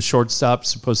 Luciano, the shortstop,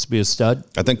 supposed to be a stud.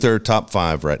 I think they're top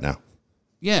 5 right now.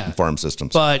 Yeah. In farm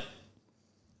systems.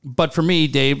 But for me,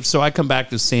 Dave, so I come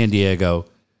back to San Diego,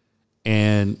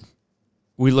 and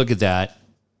we look at that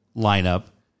lineup.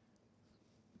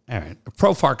 All right. If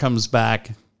Profar comes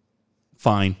back,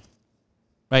 fine.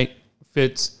 Right?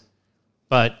 Fits.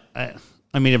 But,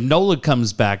 I mean, if Nola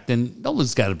comes back, then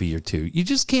Nola's got to be your 2. You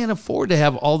just can't afford to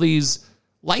have all these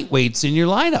lightweights in your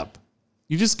lineup.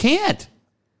 You just can't.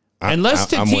 Unless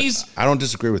Tatis... I don't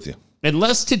disagree with you.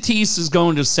 Unless Tatis is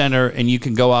going to center and you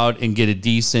can go out and get a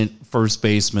decent first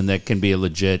baseman that can be a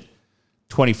legit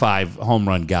 25 home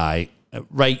run guy,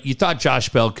 right? You thought Josh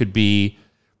Bell could be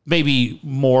maybe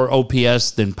more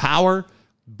OPS than power,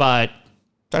 but...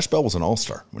 Josh Bell was an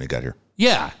all-star when he got here.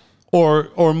 Yeah.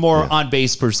 Or more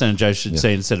on-base percentage, I should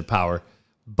say, instead of power.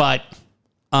 But,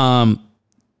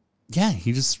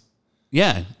 he just...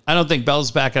 Yeah, I don't think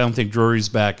Bell's back. I don't think Drury's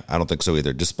back. I don't think so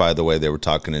either, just by the way they were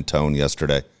talking in tone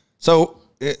yesterday. So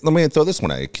let me throw this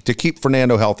one at you. To keep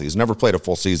Fernando healthy, he's never played a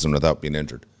full season without being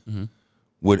injured,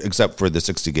 except for the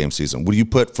 60-game season. Would you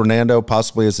put Fernando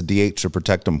possibly as a DH to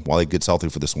protect him while he gets healthy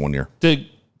for this 1 year?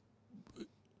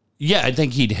 Yeah, I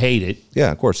think he'd hate it. Yeah,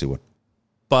 of course he would.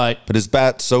 But his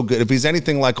bat's so good. If he's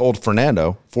anything like old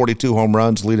Fernando, 42 home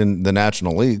runs leading the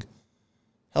National League,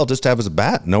 hell, just have his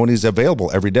bat, knowing he's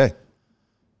available every day.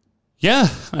 Yeah,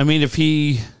 I mean, if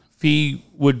he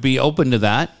would be open to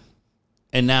that,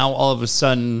 and now all of a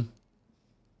sudden...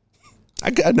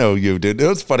 I know you, dude. It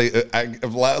was funny. I'm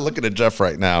looking at Jeff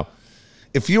right now.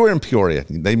 If you were in Peoria,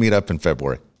 they meet up in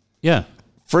February. Yeah.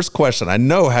 First question, I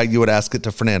know how you would ask it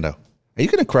to Fernando. Are you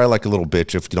going to cry like a little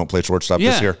bitch if you don't play shortstop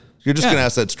this year? You're just going to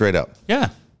ask that straight up. Yeah.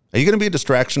 Are you going to be a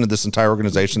distraction to this entire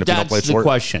organization if you don't play short? That's the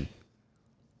question.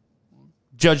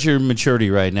 Judge your maturity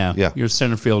right now. Yeah. You're a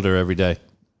center fielder every day.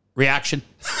 Reaction.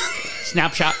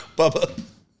 Snapshot.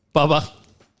 Bubba.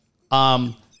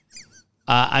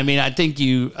 I mean, I think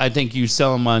you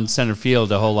sell him on center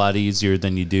field a whole lot easier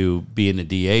than you do being a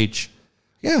DH.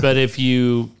 Yeah. But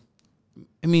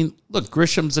look,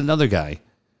 Grisham's another guy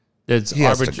that's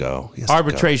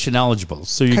arbitration eligible.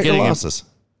 So you're getting losses.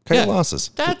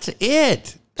 Losses. That's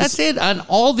it. That's it on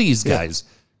all these guys.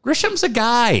 Grisham's a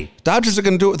guy. Dodgers are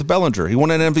going to do it with Bellinger. He won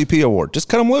an MVP award. Just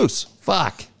cut him loose.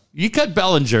 Fuck. You cut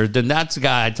Bellinger, then that's the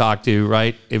guy I talk to,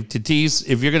 right? If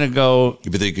you're going to go...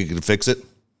 If you think you can fix it?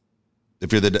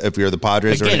 If you're the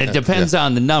Padres? Again, it depends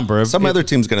on the number. Some other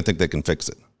team's going to think they can fix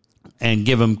it. And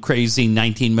give him crazy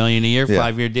 $19 million a year,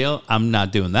 5-year deal. I'm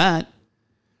not doing that.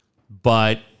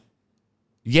 But,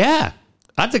 yeah,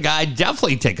 that's a guy I'd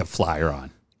definitely take a flyer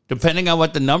on, depending on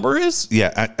what the number is.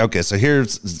 Yeah, okay, so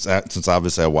since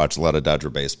obviously I watch a lot of Dodger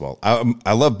baseball,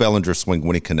 I love Bellinger's swing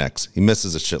when he connects. He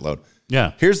misses a shitload.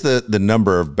 Yeah. Here's the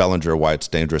number of Bellinger, why it's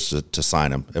dangerous to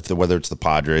sign him, whether it's the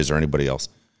Padres or anybody else.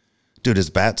 Dude, his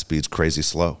bat speed's crazy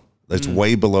slow. It's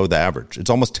way below the average. It's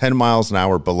almost 10 miles an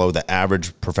hour below the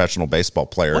average professional baseball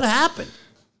player. What happened?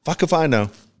 Fuck if I know.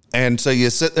 And so you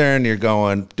sit there and you're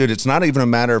going, dude, it's not even a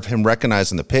matter of him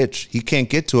recognizing the pitch. He can't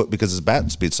get to it because his bat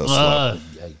speed's so slow.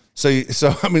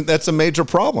 So I mean, that's a major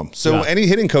problem. So any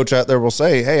hitting coach out there will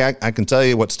say, hey, I can tell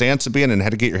you what stance to be in and how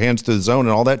to get your hands through the zone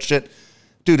and all that shit.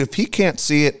 Dude, if he can't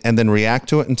see it and then react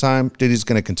to it in time, dude, he's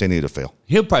going to continue to fail.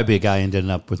 He'll probably be a guy ending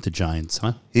up with the Giants,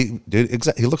 huh? He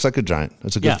looks like a Giant.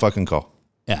 That's a good fucking call.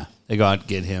 Yeah, they go out and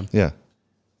get him. Yeah.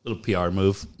 Little PR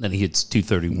move. Then he hits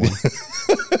 231.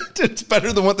 It's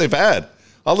better than what they've had.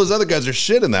 All those other guys are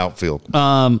shit in the outfield.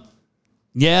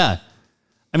 Yeah.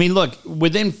 I mean, look,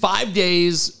 within 5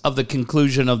 days of the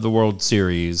conclusion of the World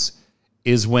Series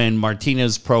is when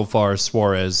Martinez, Profar,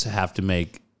 Suarez have to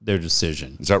make their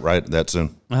decision. Is that right? That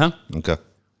soon? Uh-huh. Okay.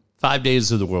 5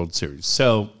 days of the World Series.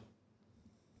 So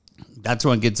that's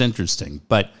when it gets interesting.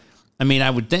 But, I mean,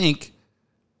 I would think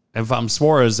if I'm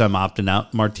Suarez, I'm opting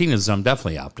out. Martinez, I'm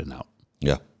definitely opting out.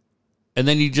 Yeah. And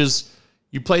then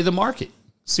you play the market.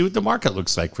 See what the market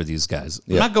looks like for these guys.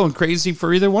 I'm Yeah. not going crazy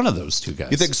for either one of those two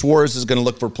guys. You think Suarez is going to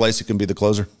look for a place he can be the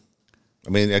closer? I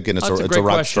mean, again, it's a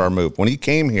rock star move. When he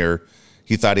came here,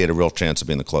 he thought he had a real chance of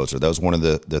being the closer. That was one of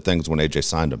the things when AJ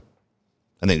signed him.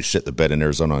 And then he shit the bed in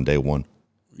Arizona on day one.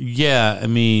 Yeah, I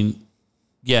mean,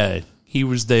 yeah, he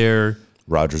was there.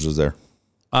 Rogers was there.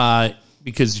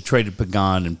 Because you traded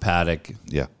Pagan and Paddock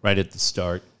right at the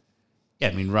start. Yeah,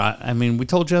 I mean, we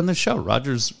told you on the show,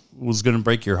 Rogers was going to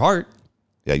break your heart.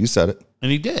 Yeah, you said it.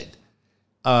 And he did.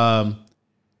 I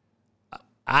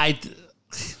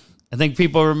think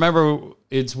people remember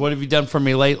it's what have you done for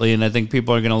me lately? And I think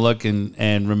people are going to look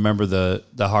and remember the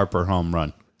Harper home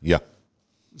run. Yeah.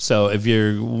 So if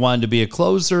you're wanting to be a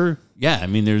closer, yeah, I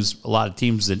mean, there's a lot of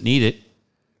teams that need it.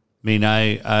 I mean,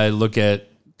 I look at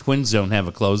Twins don't have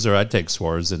a closer. I'd take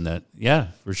Suarez in that. Yeah,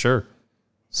 for sure.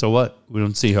 So what? We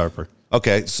don't see Harper.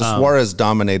 Okay, so Suarez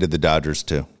dominated the Dodgers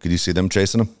too. Could you see them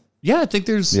chasing him? Yeah, I think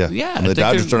there's. Yeah. Yeah, And the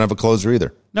Dodgers don't have a closer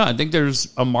either. No, I think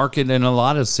there's a market in a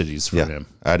lot of cities for him.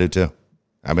 I do too.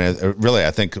 I mean, really,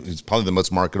 I think he's probably the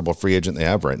most marketable free agent they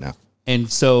have right now.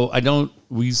 And so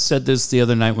we said this the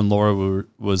other night when Laura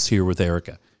was here with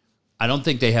Erica. I don't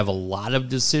think they have a lot of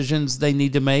decisions they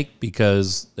need to make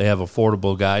because they have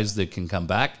affordable guys that can come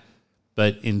back,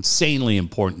 but insanely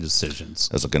important decisions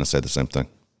I was going to say the same thing.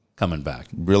 coming back.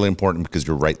 Really important because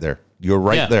you're right there. You're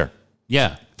right there.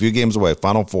 Yeah. A few games away,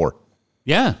 Final Four.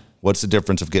 Yeah. What's the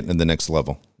difference of getting to the next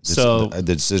level? So the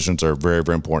decisions are very,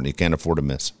 very important. You can't afford to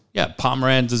miss. Yeah,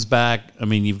 Pomeranz is back. I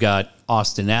mean, you've got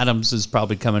Austin Adams is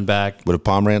probably coming back. Would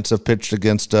Pomeranz have pitched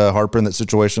against Harper in that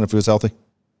situation if he was healthy?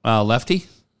 Lefty?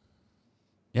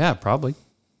 Yeah, probably.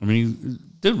 I mean,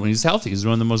 dude, when he's healthy, he's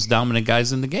one of the most dominant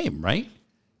guys in the game, right?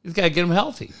 You've got to get him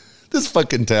healthy. This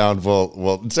fucking town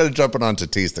will instead of jumping on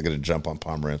Tatis, they're going to jump on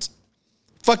Pomeranz.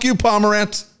 Fuck you,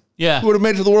 Pomeranz. Yeah. Who would have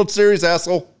made it to the World Series,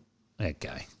 asshole? That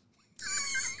guy.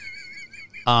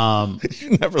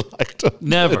 You never liked him.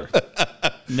 Never.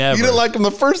 Never. You didn't like him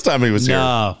the first time he was here.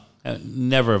 No,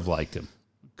 never have liked him.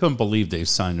 Couldn't believe they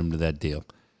signed him to that deal.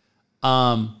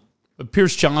 But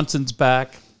Pierce Johnson's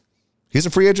back. He's a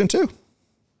free agent too.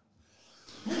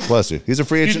 Bless you. He's a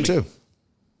free agent too.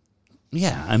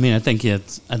 Yeah, I mean, I think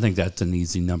that's an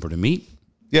easy number to meet.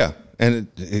 Yeah, and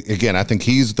again, I think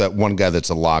he's that one guy that's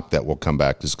a lock that will come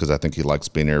back just because I think he likes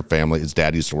being here. Family. His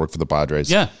dad used to work for the Padres.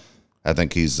 Yeah, I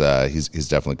think he's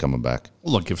definitely coming back.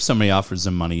 Look, if somebody offers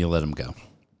him money, you let him go.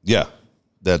 Yeah,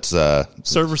 that's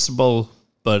serviceable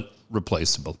but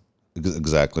replaceable.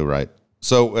 Exactly right.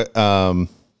 So I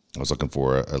was looking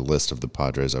for a list of the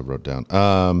Padres I wrote down.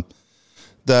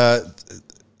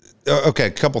 Okay,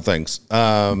 a couple things.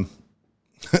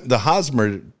 The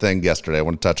Hosmer thing yesterday, I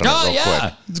want to touch on it real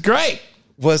quick. It's great.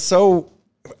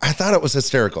 I thought it was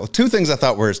hysterical. Two things I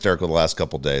thought were hysterical the last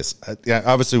couple of days.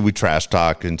 Obviously, we trash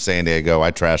talk in San Diego.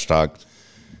 I trash talked.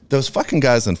 Those fucking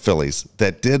guys in Phillies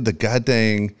that did the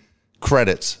goddamn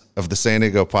credits of the San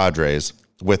Diego Padres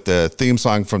with the theme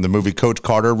song from the movie Coach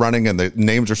Carter running and the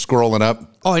names are scrolling up.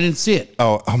 Oh, I didn't see it.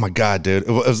 Oh my God, dude.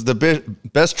 It was the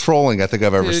best trolling I think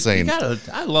I've ever seen.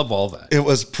 I love all that. It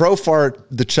was Profart,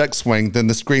 the check swing, then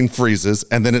the screen freezes,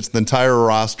 and then it's the entire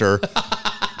roster.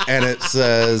 And it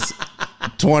says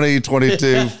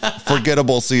 2022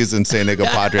 forgettable season San Diego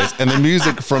Padres. And the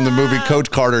music from the movie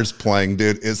Coach Carter's playing,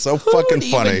 dude, is so fucking funny.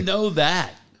 Who would even know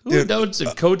that? Who knows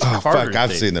a Coach Carter? Fuck,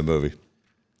 I've seen the movie.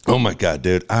 Oh my God,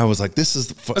 dude. I was like, this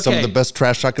is some of the best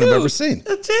trash talking I've ever seen.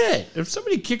 That's it. If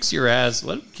somebody kicks your ass,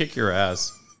 let them kick your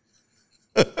ass.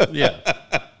 Yeah.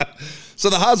 So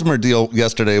the Hosmer deal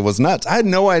yesterday was nuts. I had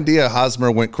no idea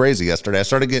Hosmer went crazy yesterday. I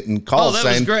started getting calls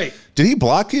saying, was great. Did he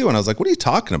block you? And I was like, what are you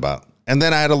talking about? And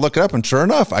then I had to look it up, and sure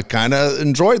enough, I kind of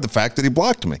enjoyed the fact that he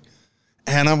blocked me.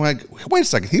 And I'm like, wait a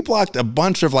second. He blocked a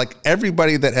bunch of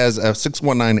everybody that has a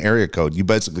 619 area code. You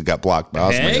basically got blocked by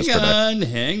Hosmer yesterday.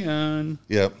 Hang on.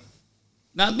 Yep.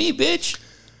 Not me, bitch.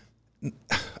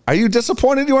 Are you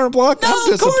disappointed you weren't blocked?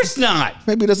 No, of course not.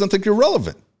 Maybe he doesn't think you're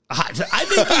relevant. I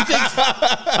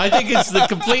think it's the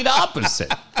complete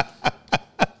opposite.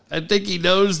 I think he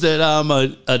knows that I'm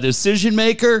a decision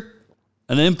maker,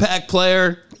 an impact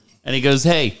player, and he goes,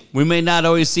 hey, we may not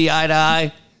always see eye to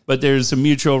eye, but there's a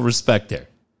mutual respect there.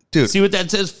 Dude. See what that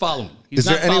says? Follow him. Is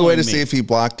there any way to see if he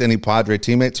blocked any Padre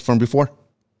teammates from before?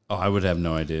 Oh, I would have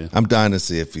no idea. I'm dying to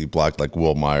see if he blocked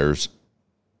Will Myers,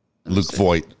 Luke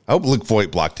Voigt. I hope Luke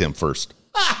Voigt blocked him first.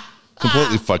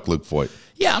 Completely fucked Luke Voigt.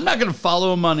 Yeah, I'm not going to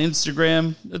follow him on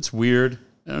Instagram. That's weird.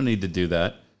 I don't need to do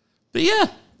that. But yeah,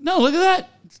 no, look at that.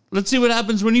 Let's see what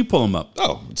happens when you pull him up.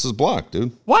 Oh, it's his block,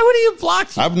 dude. Why would he have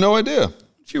blocked you? I have no idea.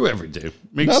 What you ever do?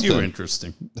 Makes Nothing. you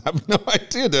interesting. I have no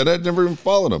idea, dude. I'd never even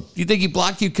followed him. Do you think he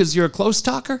blocked you because you're a close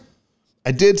talker?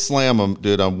 I did slam him,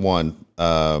 dude, on one.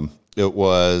 It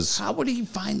was... How would he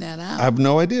find that out? I have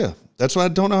no idea. That's why I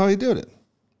don't know how he did it.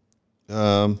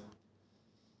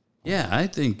 Yeah, I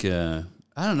think...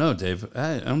 I don't know, Dave.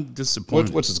 I'm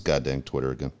disappointed. What's his goddamn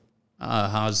Twitter again?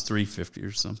 Haas 350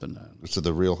 or something. It's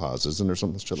the Real Haas, isn't there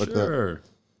something shit like that? Sure.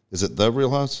 Is it the Real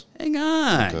Haas? Hang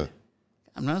on. Okay.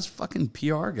 I'm not a fucking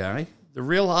PR guy. The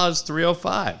Real Haas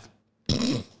 305.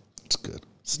 It's good.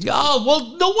 Oh,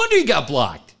 well, no wonder you got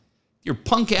blocked. Your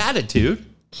punk attitude.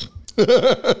 God.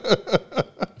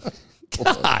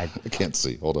 I can't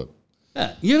see. Hold on.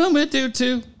 Yeah, you know what I'm going to do,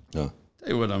 too? No. Tell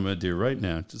you what I'm going to do right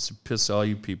now, just to piss all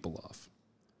you people off.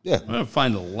 Yeah. I'm going to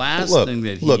find the last thing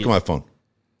that he... Look at my phone.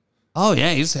 Oh,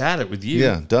 yeah, he's had it with you.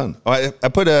 Yeah, done. I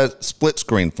put a split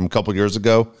screen from a couple years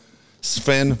ago.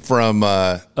 Sven from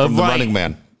the Running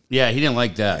Man. Yeah, he didn't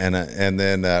like that. And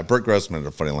then Bert Grossman had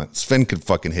a funny line. Sven could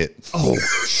fucking hit. Oh,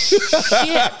 shit.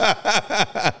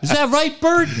 Is that right,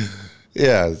 Bert?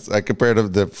 Yeah, I compared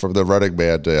him from the running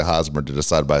man to Hosmer to the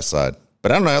side by side.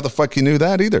 But I don't know how the fuck you knew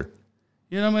that either.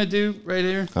 You know what I'm going to do right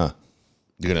here? Huh.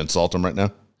 You going to insult him right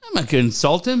now? I'm not going to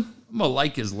insult him. I'm going to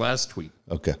like his last tweet.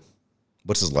 Okay.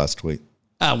 What's his last tweet?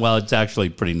 Well, it's actually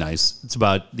pretty nice. It's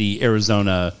about the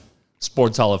Arizona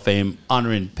Sports Hall of Fame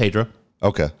honoring Pedro.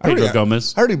 Okay. Pedro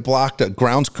Gomez. I already blocked a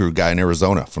grounds crew guy in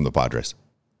Arizona from the Padres.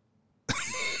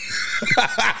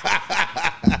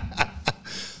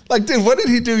 Like, dude, what did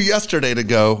he do yesterday to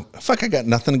go, fuck, I got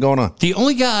nothing going on? The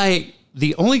only guy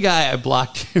I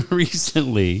blocked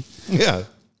recently, Yeah.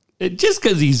 just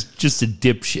because he's just a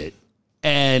dipshit.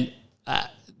 And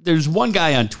there's one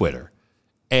guy on Twitter,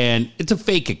 and it's a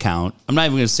fake account. I'm not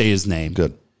even going to say his name.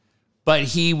 Good. But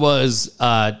he was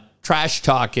trash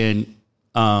talking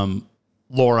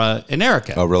Laura and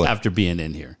Erica after being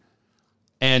in here.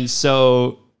 And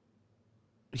so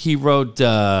he wrote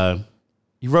a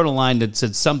line that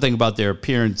said something about their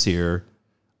appearance here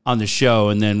on the show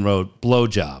and then wrote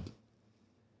blowjob.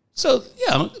 So,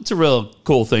 yeah, it's a real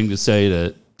cool thing to say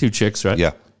to two chicks, right?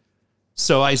 Yeah.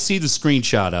 So I see the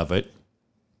screenshot of it,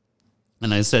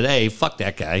 and I said, hey, fuck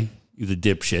that guy. You the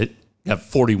dipshit. Got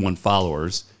 41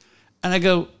 followers. And I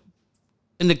go,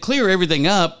 and to clear everything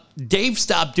up, Dave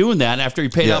stopped doing that after he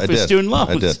paid off his student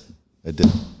loans. I did.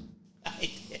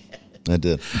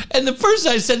 And the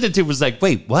person I sent it to was like,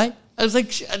 wait, what? I was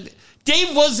like,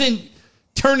 Dave wasn't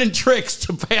turning tricks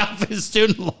to pay off his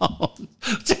student loan.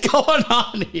 What's going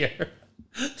on here?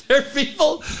 There are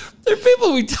people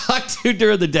we talk to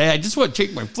during the day. I just want to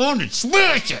take my phone and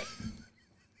smash it.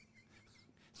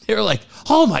 They're like,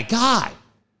 oh my God.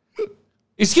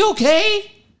 Is he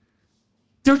okay?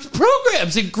 There's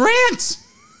programs and grants.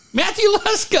 Matthew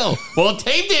Lesko. Well,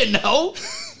 Dave didn't know.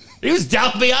 He was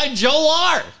down behind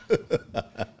Joe R.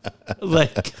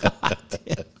 Like, God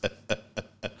damn.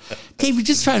 Dave, we're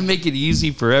just trying to make it easy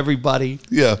for everybody.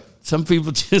 Yeah. Some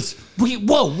people just,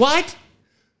 whoa, what?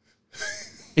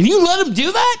 And you let him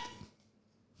do that?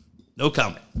 No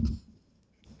comment.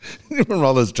 You remember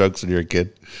all those jokes when you were a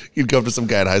kid? You'd go up to some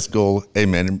guy in high school. Hey,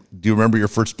 man, do you remember your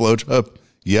first blowjob?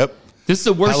 Yep. This is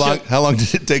the worst joke. How long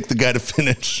did it take the guy to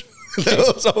finish?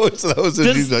 that was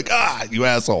it. He's like, you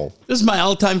asshole. This is my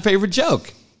all-time favorite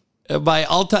joke. My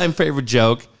all-time favorite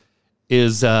joke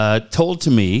is told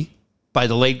to me by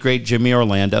the late, great Jimmy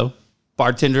Orlando,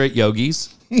 bartender at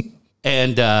Yogi's.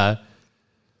 And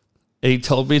he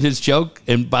told me this joke.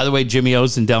 And by the way, Jimmy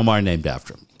O's and Del Mar named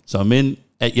after him. So I'm in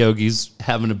at Yogi's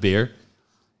having a beer.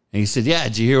 And he said, yeah,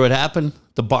 did you hear what happened?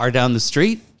 The bar down the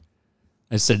street?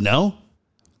 I said, no.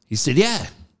 He said, yeah.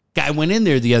 Guy went in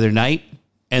there the other night,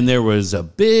 and there was a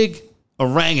big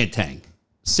orangutan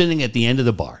sitting at the end of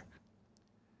the bar.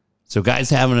 So guy's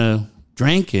having a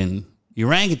drink, and the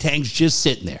orangutan's just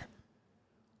sitting there.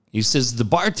 He says to the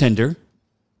bartender,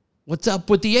 what's up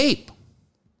with the ape?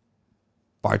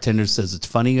 Bartender says, it's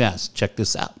funny you ask. Check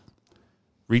this out.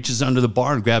 Reaches under the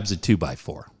bar and grabs a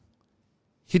 2x4.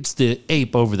 Hits the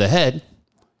ape over the head.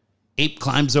 Ape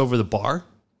climbs over the bar,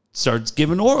 starts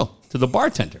giving oral to the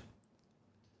bartender.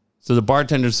 So the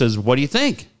bartender says, what do you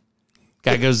think?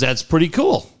 Guy goes, that's pretty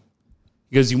cool.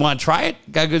 He goes, you want to try it?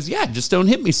 Guy goes, yeah, just don't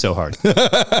hit me so hard. There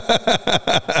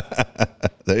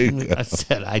you go. I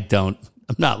said, I'm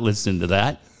not listening to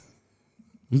that.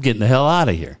 I'm getting the hell out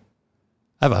of here.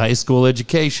 I have a high school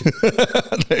education.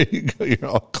 There you go. You're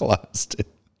all classed.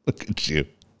 Look at you.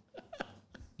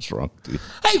 What's wrong with you?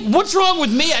 Hey, what's wrong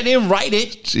with me? I didn't write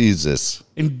it. Jesus.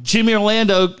 And Jimmy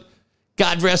Orlando,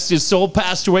 God rest his soul,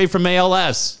 passed away from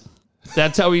ALS.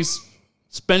 That's how he's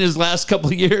spent his last couple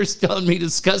of years telling me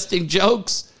disgusting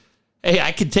jokes. Hey,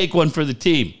 I could take one for the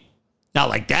team. Not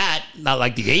like that. Not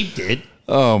like the ape did.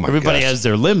 Oh, my Everybody gosh. has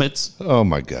their limits. Oh,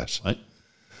 my gosh. What?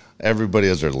 Everybody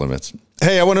has their limits.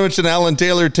 Hey, I want to mention Alan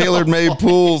Taylor, Tailored Made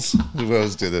Pools. We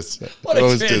always do this. What a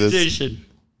transition.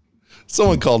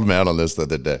 Someone called me out on this the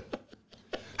other day.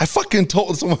 I fucking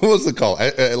told someone, what was the call?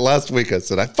 Last week I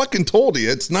said, I fucking told you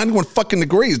it's 91 fucking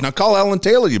degrees. Now call Alan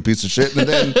Taylor, you piece of shit. And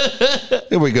then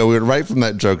here we go. We went right from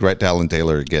that joke right to Alan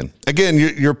Taylor again. Again,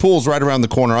 your pool's right around the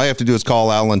corner. All you have to do is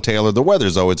call Alan Taylor. The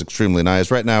weather's always extremely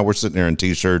nice. Right now we're sitting here in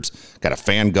t-shirts, got a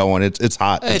fan going. It's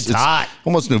hot. It's hot.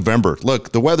 Almost November.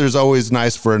 Look, the weather's always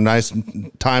nice for a nice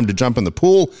time to jump in the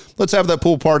pool. Let's have that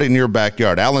pool party in your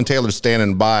backyard. Alan Taylor's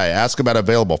standing by. Ask about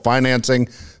available financing.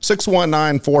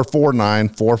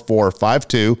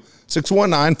 619-449-4452.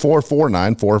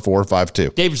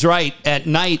 619-449-4452. Dave's right. At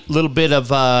night, little bit of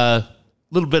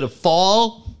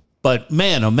fall, but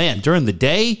man, oh man, during the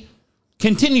day,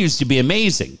 continues to be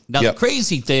amazing. Now, Yep. the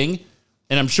crazy thing,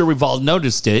 and I'm sure we've all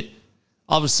noticed it,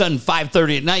 all of a sudden,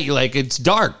 5:30 at night, you're like, it's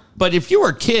dark. But if you were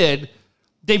a kid,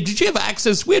 Dave, did you have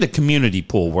access? We had a community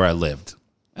pool where I lived.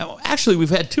 Actually, we've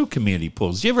had 2 community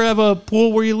pools. Did you ever have a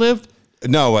pool where you lived?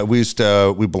 No, we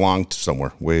belonged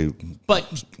somewhere.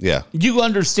 But Yeah. you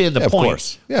understand the Yeah, of point.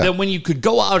 course. Yeah. That when you could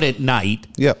go out at night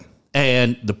Yep.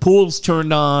 and the pool's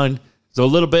turned on, so a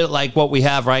little bit like what we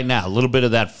have right now, a little bit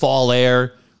of that fall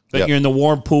air, but Yep. you're in the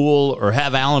warm pool, or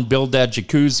have Alan build that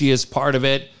jacuzzi as part of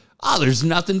it. Oh, there's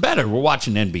nothing better. We're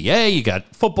watching NBA. You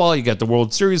got football. You got the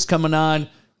World Series coming on.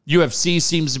 UFC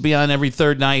seems to be on every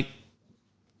third night.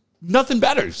 Nothing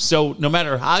better. So no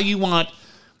matter how you want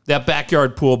that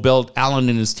backyard pool built, Alan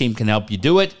and his team can help you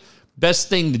do it. Best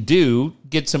thing to do,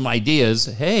 get some ideas.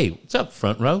 Hey, what's up,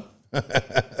 front row? Look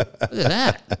at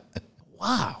that.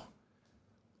 Wow.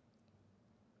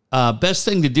 Best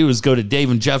thing to do is go to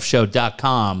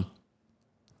daveandjeffshow.com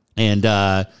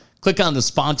and click on the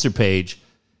sponsor page.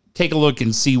 Take a look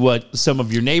and see what some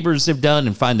of your neighbors have done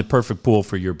and find the perfect pool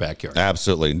for your backyard.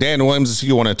 Absolutely. Dan Williams is who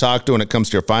you want to talk to when it comes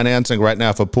to your financing. Right now,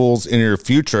 if a pool's in your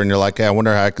future and you're like, hey, I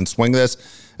wonder how I can swing this,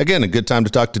 again, a good time to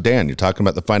talk to Dan. You're talking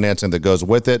about the financing that goes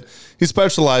with it. He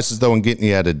specializes, though, in getting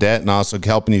you out of debt and also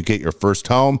helping you get your first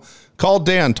home. Call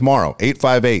Dan tomorrow,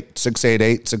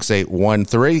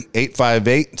 858-688-6813,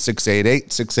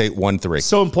 858-688-6813.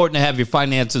 So important to have your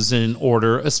finances in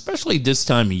order, especially this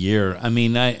time of year. I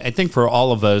mean, I think for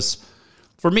all of us,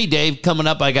 for me, Dave, coming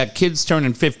up, I got kids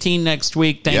turning 15 next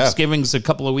week. Thanksgiving's a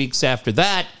couple of weeks after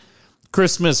that.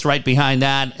 Christmas right behind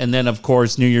that. And then, of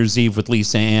course, New Year's Eve with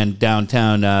Lisa Ann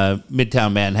downtown,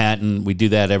 Midtown Manhattan. We do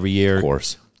that every year. Of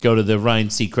course. Go to the Ryan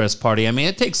Seacrest party. I mean,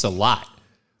 it takes a lot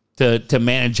to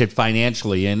manage it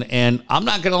financially. And I'm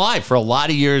not going to lie, for a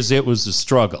lot of years, it was a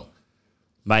struggle.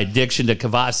 My addiction to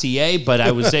Cavassier, but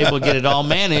I was able to get it all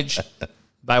managed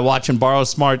by watching Borrow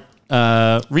Smart,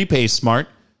 Repay Smart,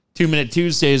 2-Minute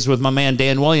Tuesdays with my man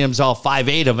Dan Williams, all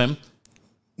 5'8" of him.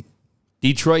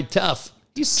 Detroit Tough.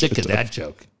 He's sick of that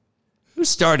joke. Who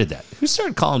started that? Who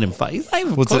started calling him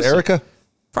 5? Was it Erica?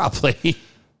 Probably.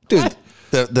 Dude,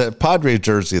 the Padre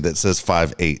jersey that says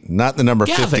 5'8", not the number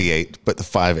Gavin. 58, but the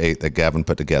 5'8" that Gavin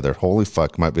put together. Holy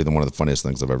fuck, might be one of the funniest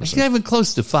things I've ever He's seen. not even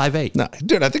close to 5'8". No,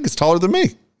 dude, I think he's taller than me.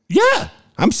 Yeah.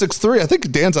 I'm 6'3". I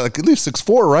think Dan's like at least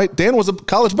 6'4", right? Dan was a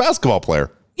college basketball player.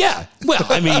 Yeah. Well,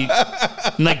 I mean,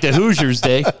 like the Hoosiers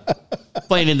day,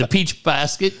 playing in the Peach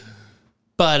Basket.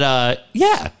 But,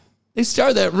 yeah, they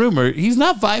started that rumor. He's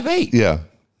not 5'8". Yeah.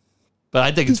 But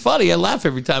I think it's funny. I laugh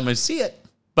every time I see it.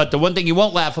 But the one thing you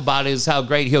won't laugh about is how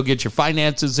great he'll get your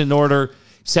finances in order.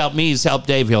 He's helped me. He's helped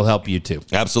Dave. He'll help you, too.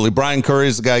 Absolutely. Brian Curry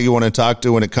is the guy you want to talk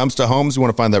to when it comes to homes. You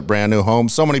want to find that brand new home.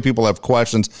 So many people have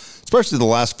questions, especially the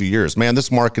last few years. Man,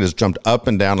 this market has jumped up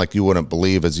and down like you wouldn't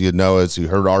believe. As you know, as you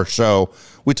heard our show,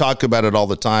 we talk about it all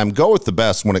the time. Go with the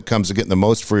best when it comes to getting the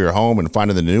most for your home and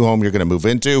finding the new home you're going to move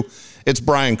into. It's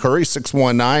Brian Curry,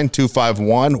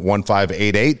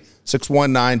 619-251-1588.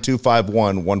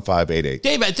 619-251-1588.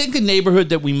 Dave, I think a neighborhood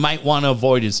that we might want to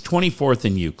avoid is 24th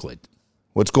and Euclid.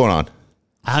 What's going on?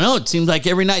 I don't know. It seems like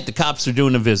every night the cops are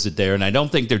doing a visit there, and I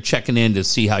don't think they're checking in to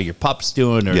see how your pup's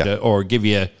doing or give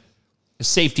you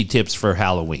safety tips for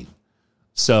Halloween.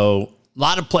 So a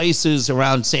lot of places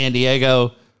around San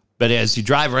Diego, but as you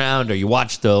drive around or you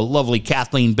watch the lovely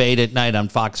Kathleen Bate at night on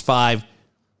Fox 5,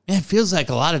 man, it feels like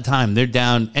a lot of time they're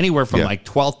down anywhere from like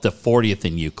 12th to 40th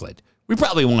in Euclid. We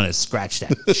probably want to scratch that.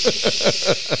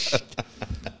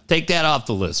 Take that off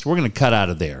the list. We're going to cut out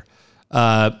of there.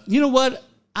 You know what?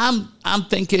 I'm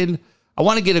thinking I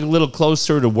want to get a little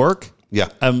closer to work. Yeah.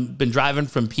 I've been driving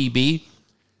from PB.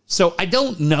 So I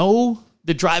don't know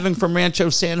that driving from Rancho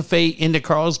Santa Fe into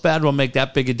Carlsbad will make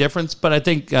that big a difference. But I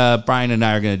think Brian and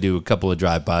I are going to do a couple of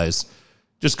drive-bys.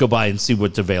 Just go by and see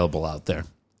what's available out there.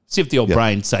 See if the old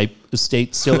Brian Sipe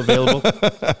estate's still available.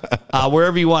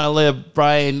 Wherever you want to live,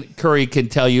 Brian Curry can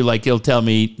tell you, like he'll tell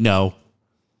me, no,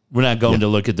 we're not going to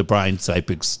look at the Brian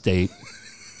Sipe estate.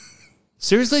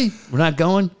 Seriously? We're not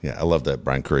going? Yeah, I love that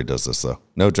Brian Curry does this, though.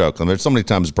 No joke. I mean, there's so many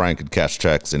times Brian could cash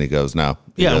checks, and he goes, no.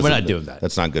 Yeah, we're not doing that.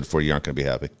 That's not good for you. You aren't going to be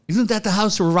happy. Isn't that the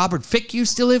house where Robert Fick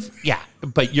used to live? Yeah,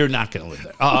 but you're not going to live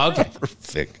there. Oh, okay.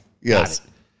 Fick. Yes. Got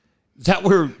it. Is that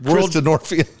where Krista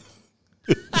Norfield.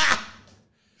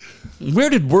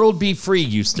 Where did World Be Free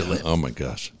used to live? Oh, my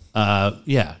gosh.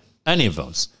 Yeah, any of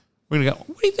those. We're going to go,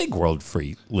 where do you think World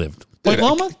Free lived? Point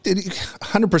Loma?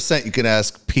 100% you can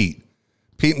ask Pete.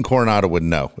 Pete in Coronado would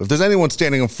know. If there's anyone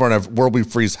standing in front of World Be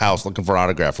Free's house looking for an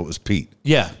autograph, it was Pete.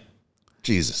 Yeah.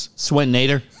 Jesus. Swen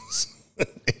Nader.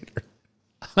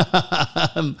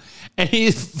 Any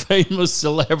famous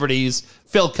celebrities?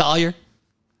 Phil Collier.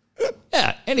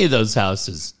 Yeah, any of those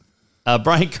houses.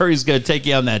 Brian Curry's going to take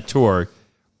you on that tour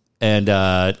and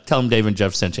tell him Dave and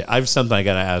Jeff sent you. I have something I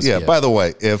got to ask you. Yeah, by the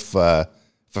way, if I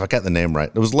got the name right,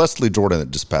 it was Leslie Jordan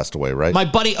that just passed away, right? My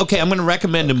buddy, I'm going to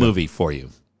recommend a movie for you.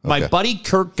 My buddy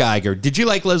Kirk Geiger. Did you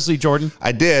like Leslie Jordan?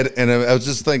 I did, and I was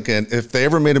just thinking, if they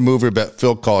ever made a movie about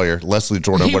Phil Collier, Leslie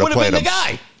Jordan would have played him. He would have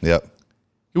been the guy. Yep.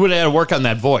 He would have had to work on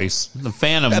that voice. The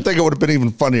Phantom. I think it would have been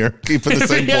even funnier keeping the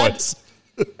same voice.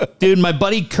 Dude, my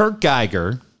buddy Kirk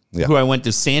Geiger, Yeah. who I went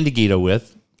to San Diego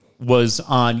with, was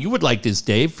on, you would like this,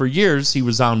 Dave. For years, he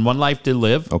was on One Life to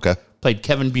Live. Okay. Played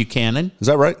Kevin Buchanan. Is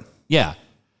that right? Yeah.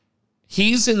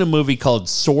 He's in a movie called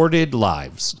Sordid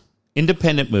Lives.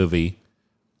 Independent movie.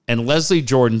 And Leslie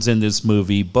Jordan's in this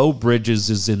movie. Beau Bridges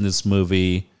is in this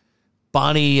movie.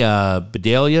 Bonnie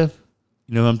Bedelia.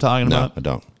 You know who I'm talking about? No, I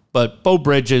don't. But Beau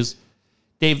Bridges.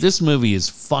 Dave, this movie is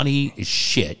funny as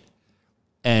shit.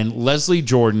 And Leslie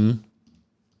Jordan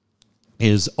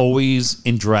is always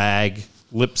in drag,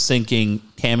 lip syncing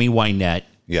Tammy Wynette.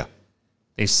 Yeah.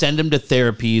 They send him to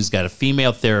therapy. He's got a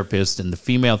female therapist, and the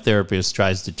female therapist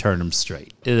tries to turn him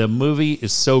straight. The movie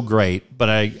is so great, but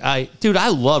I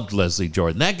loved Leslie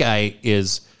Jordan. That guy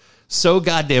is so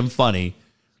goddamn funny.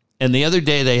 And the other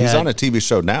day He's on a TV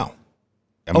show now.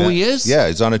 He is? Yeah,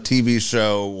 he's on a TV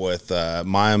show with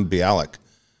Mayim Bialik.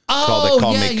 Called They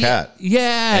Call Me Cat.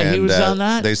 Yeah, and he was on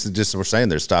that. They just were saying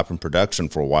they're stopping production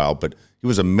for a while, but he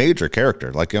was a major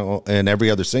character, like in every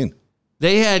other scene.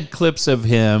 They had clips of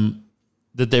him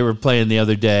that they were playing the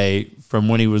other day from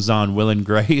when he was on Will and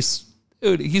Grace.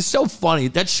 Dude, he's so funny.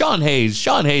 That's Sean Hayes.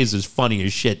 Sean Hayes is funny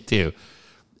as shit, too.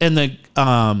 And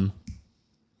the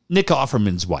Nick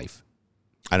Offerman's wife.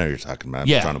 I know you're talking about. I'm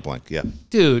Yeah. trying to blank. Yeah.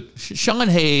 Dude, Sean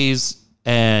Hayes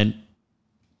and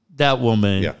that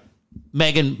woman, Yeah.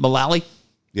 Megan Mullally,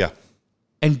 Yeah.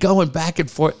 and going back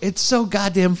and forth. It's so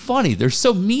goddamn funny. They're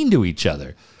so mean to each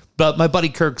other. But my buddy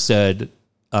Kirk said,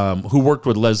 who worked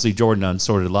with Leslie Jordan on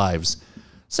Sordid Lives,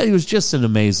 said he was just an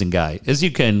amazing guy. As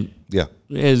you can,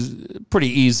 is pretty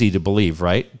easy to believe,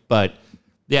 right? But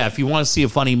yeah, if you want to see a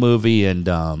funny movie and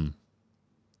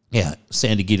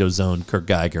San Diego's own Kirk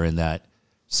Geiger in that,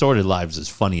 Sordid Lives is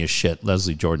funny as shit.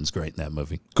 Leslie Jordan's great in that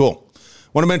movie. Cool.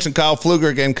 Want to mention Kyle Pfluger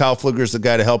again. Kyle Pfluger is the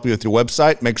guy to help you with your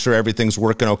website. Make sure everything's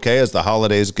working okay as the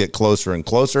holidays get closer and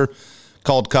closer.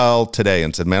 Called Kyle today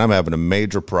and said, man, I'm having a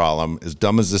major problem, as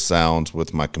dumb as this sounds,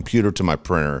 with my computer to my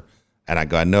printer. And I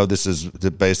go, I know this is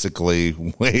basically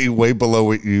way below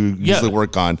what you usually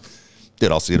work on.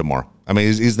 Dude, I'll see you tomorrow. I mean,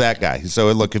 he's that guy.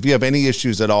 So, look, if you have any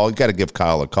issues at all, you got to give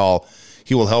Kyle a call.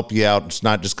 He will help you out. It's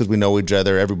not just because we know each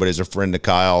other. Everybody's a friend to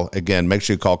Kyle. Again, make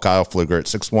sure you call Kyle Pfluger at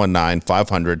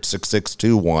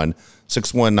 619-500-6621.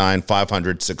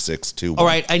 619-500-6621. All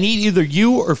right, I need either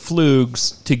you or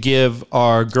Flugs to give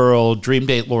our girl Dream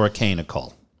Date Laura Kane a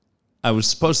call. I was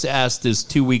supposed to ask this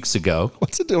 2 weeks ago.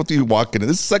 What's the deal with you walking in?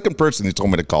 This is the second person you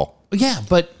told me to call. Yeah,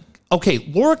 but, okay,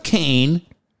 Laura Kane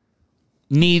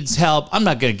needs help. I'm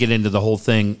not going to get into the whole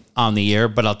thing on the air,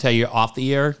 but I'll tell you off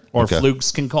the air, or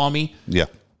Flugs can call me. Yeah.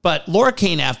 But Laura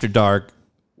Kane After Dark,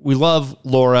 we love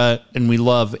Laura and we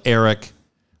love Eric.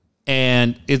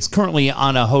 And it's currently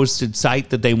on a hosted site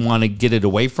that they want to get it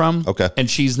away from. Okay. And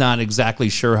she's not exactly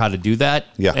sure how to do that.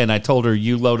 Yeah. And I told her,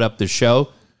 you load up the show.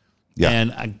 Yeah.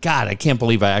 And God, I can't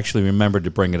believe I actually remembered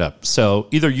to bring it up. So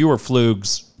either you or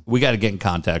Flugs, we got to get in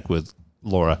contact with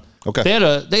Laura. Okay. They had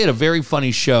a very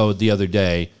funny show the other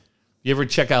day. You ever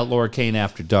check out Laura Kane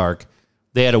After Dark?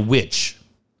 They had a witch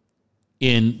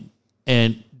in,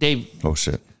 and Dave. Oh,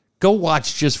 shit. Go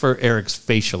watch just for Eric's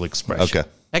facial expression. Okay.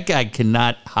 That guy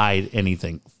cannot hide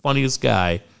anything. Funniest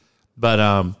guy. But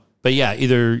yeah,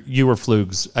 either you or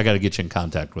Flugs, I got to get you in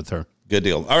contact with her. Good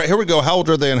deal. All right, here we go. How old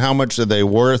are they and how much are they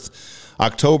worth?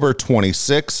 October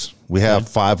 26. We have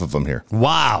 5 of them here.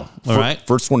 Wow. All right.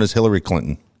 First one is Hillary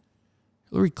Clinton.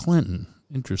 Hillary Clinton.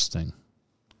 Interesting.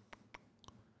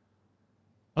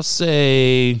 Let's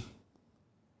say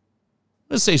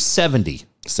 70.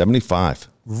 75.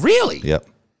 Really? Yep.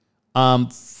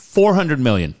 400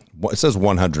 million. It says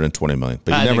 120 million,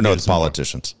 but you I never think know there's with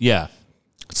politicians. Yeah.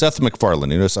 Seth MacFarlane.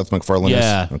 You know who Seth MacFarlane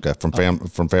Yeah. is? Okay, from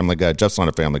Family Guy. Jeff's not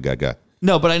a Family Guy guy.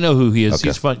 No, but I know who he is. Okay.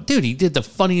 He's funny. Dude, he did the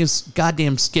funniest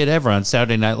goddamn skit ever on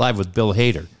Saturday Night Live with Bill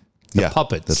Hader. The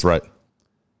puppets. That's right.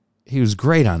 He was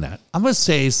great on that. I'm going to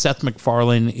say Seth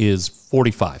MacFarlane is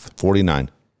 45. 49.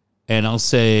 And I'll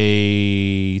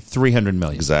say 300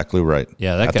 million. Exactly right.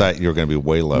 Yeah, that I guy. thought you were going to be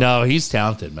way low. No, he's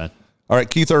talented, man. All right,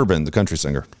 Keith Urban, the country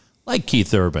singer. Like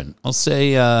Keith Urban. I'll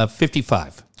say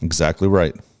 55. Exactly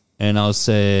right. And I'll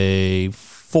say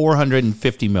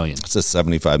 450 million. It says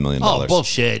 $75 million. Oh,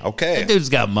 bullshit. Okay. That dude's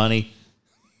got money.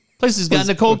 Plus, he's got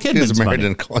Nicole Kidman's He's married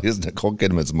money. to Nicole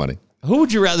Kidman's money. Who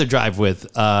would you rather drive with?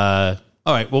 All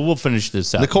right, well, we'll finish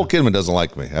this out. Nicole Kidman doesn't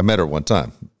like me. I met her one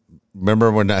time.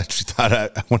 Remember when she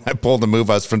thought when I pulled the move,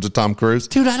 I was friends with Tom Cruise?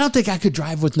 Dude, I don't think I could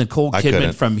drive with Nicole Kidman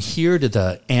couldn't. from here to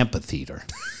the amphitheater.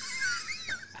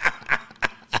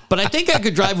 But I think I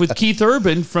could drive with Keith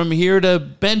Urban from here to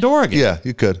Bend, Oregon. Yeah,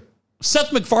 you could.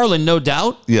 Seth MacFarlane, no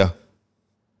doubt. Yeah.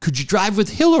 Could you drive with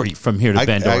Hillary from here to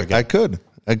Bend, Oregon? I could.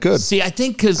 I could. See, I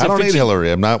think because I don't hate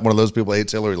Hillary. I'm not one of those people that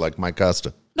hates Hillary like Mike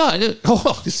Costa. No, I didn't.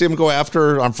 Oh, You see him go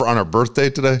after her on her birthday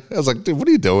today? I was like, dude, what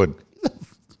are you doing?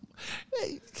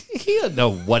 he doesn't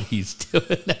know what he's doing.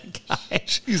 That guy,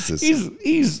 Jesus.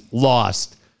 he's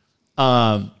lost.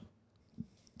 But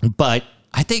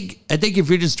I think if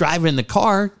you're just driving in the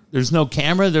car, there's no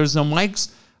camera, there's no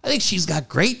mics. I think she's got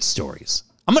great stories.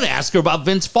 I'm going to ask her about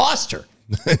Vince Foster.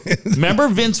 Remember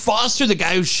Vince Foster, the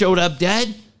guy who showed up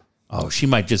dead? Oh, she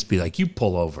might just be like, you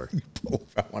pull over. Pull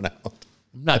that one out.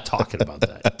 I'm not talking about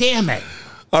that. Damn it.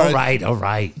 All All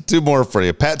right. Two more for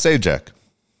you. Pat Sajak.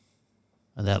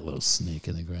 Oh, that little snake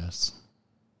in the grass.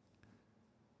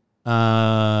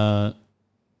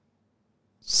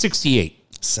 68.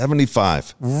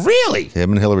 75. Really?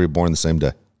 Him and Hillary were born the same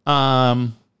day.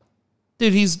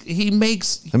 Dude, he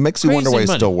makes It makes you wonder crazy why he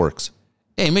money. still works.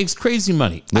 Yeah, he makes crazy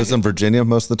money. Lives in Virginia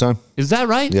most of the time. Is that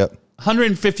right? Yep.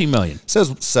 150 million. It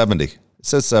says 70. It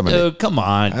says 70. Come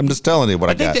on. I'm just telling you what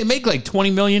I I think got. they make like 20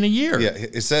 million a year. Yeah,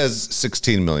 it says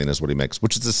 16 million is what he makes,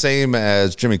 which is the same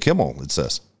as Jimmy Kimmel, it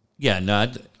says. Yeah,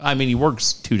 no, I mean, he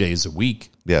works 2 days a week.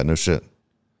 Yeah, no shit.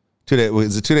 2 days.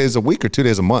 Is it 2 days a week or 2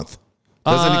 days a month?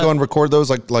 Doesn't he go and record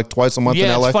those like twice a month in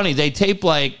Yeah, LA? it's funny. They tape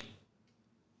it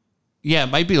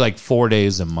might be like 4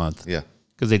 days a month. Yeah,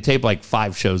 Because they tape like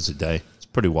 5 shows a day. It's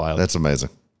pretty wild. that's amazing.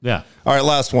 Yeah. All right,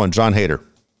 last one. John Hader,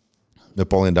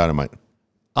 Napoleon Dynamite.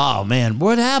 Oh, man.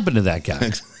 What happened to that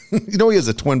guy? You know he has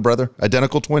a twin brother,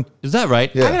 identical twin. Is that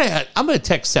right? Yeah. I'm going to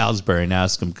text Salisbury and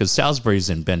ask him because Salisbury's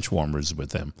in bench warmers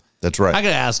with him. That's right. I got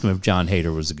to ask him if John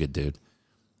Hader was a good dude.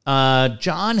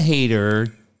 John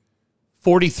Hader,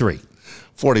 43.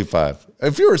 45.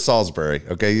 If you were Salisbury,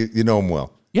 okay, you know him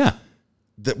well. Yeah.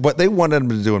 What they wanted him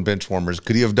to do in Benchwarmers,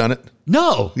 could he have done it?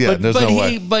 No. Yeah, there's no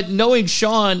way. But knowing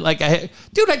Sean, I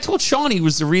told Sean he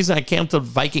was the reason I came to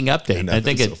Viking Update. I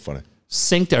think that's it so funny.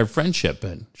 synced our friendship.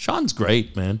 And Sean's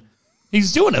great, man.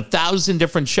 He's doing 1,000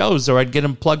 different shows, or I'd get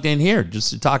him plugged in here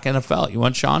just to talk NFL. You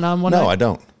want Sean on one No, night? I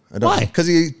don't. Why? Because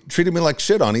he treated me like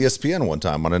shit on ESPN one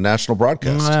time on a national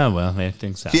broadcast. Well, I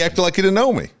think so. He acted like he didn't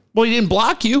know me. Well, he didn't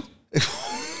block you.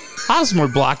 Hosmer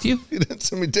blocked you. He didn't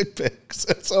send me dick pics.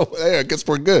 So hey, I guess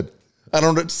we're good. I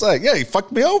don't know what to say. Yeah, he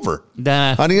fucked me over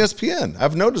Nah. on ESPN. I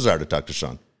have no desire to talk to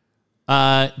Sean.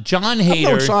 John I've known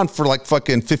Hader. Sean for like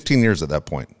fucking 15 years at that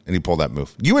point, and he pulled that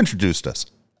move. You introduced us.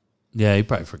 Yeah, he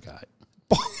probably forgot.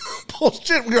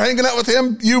 Bullshit. We were hanging out with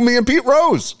him, you, me, and Pete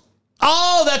Rose.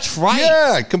 Oh, that's right.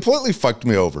 Yeah, completely fucked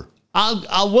me over.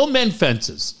 We'll mend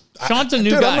fences. Sean's a new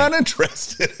Dude, guy. I'm not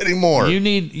interested anymore. You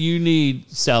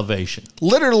need salvation.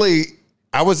 Literally,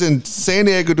 I was in San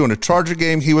Diego doing a Charger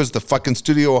game. He was the fucking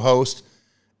studio host,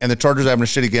 and the Chargers having a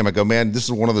shitty game. I go, man, this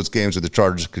is one of those games where the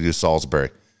Chargers could use Salisbury.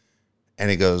 And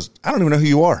he goes, I don't even know who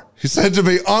you are. He said to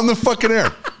me on the fucking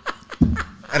air.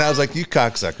 And I was like, you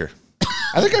cocksucker.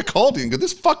 I think I called you and go,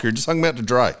 this fucker just hung me out to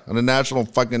dry on a national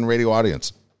fucking radio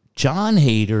audience. John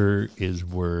Hader is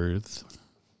worth,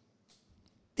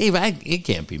 Dave, it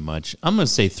can't be much. I'm going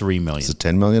to say $3 million. It's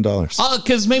 $10 million. Oh,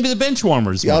 because maybe the bench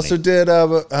warmers. He also did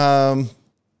the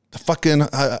fucking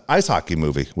ice hockey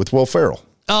movie with Will Ferrell.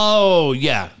 Oh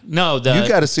yeah, no. You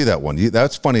got to see that one.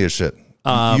 That's funny as shit.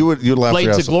 You'd laugh Blades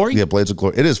your of ass Glory? off. Yeah, Blades of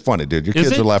Glory. It is funny, dude. Your Is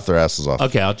kids it? would laugh their asses off.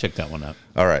 Okay, I'll check that one out.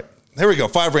 All right. Here we go.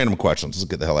 5 random questions. Let's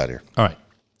get the hell out of here. All right.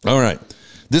 All right.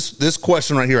 This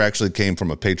question right here actually came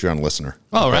from a Patreon listener.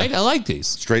 All right. I like these.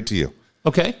 Straight to you.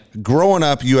 Okay. Growing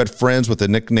up, you had friends with the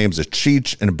nicknames of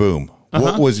Cheech and Boom.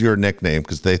 What was your nickname?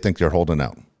 Because they think you're holding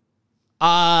out.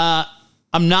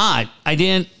 I'm not. I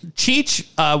didn't. Cheech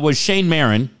was Shane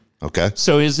Marin. Okay.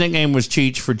 So his nickname was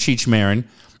Cheech for Cheech Marin.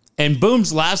 And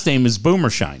Boom's last name is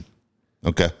Boomershine.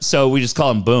 Okay. So we just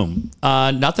call him Boom.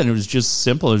 Nothing. It was just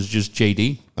simple. It was just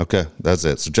JD. Okay. That's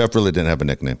it. So Jeff really didn't have a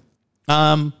nickname.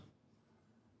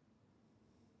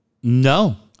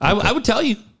 No. I would tell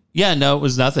you. Yeah, no, it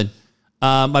was nothing.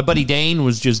 My buddy Dane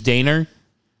was just Daner.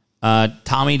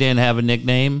 Tommy didn't have a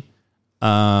nickname.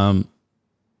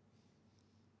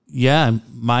 Yeah,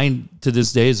 mine to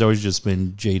this day has always just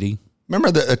been JD. Remember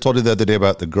that I told you the other day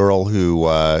about the girl who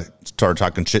started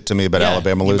talking shit to me about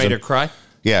Alabama you losing? made her cry?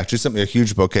 Yeah, she sent me a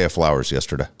huge bouquet of flowers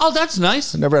yesterday. Oh, that's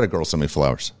nice. I never had a girl send me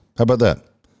flowers. How about that?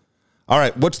 All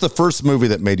right, what's the first movie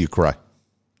that made you cry?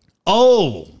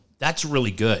 Oh, that's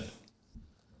really good.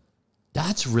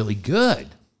 That's really good.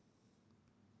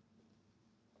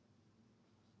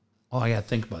 Oh, I got to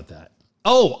think about that.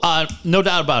 Oh, no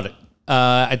doubt about it.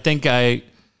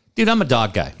 Dude, I'm a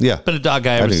dog guy. Yeah. Been a dog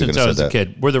guy ever knew you were since gonna I was say a that.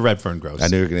 kid. We're the Redfern Gross. I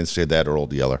knew you were going to say that or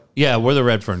Old Yeller. Yeah, we're the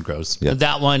Redfern Gross. Yeah.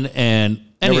 That one and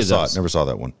any Never of saw those. it. Never saw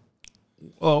that one.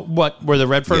 Oh, what? We're the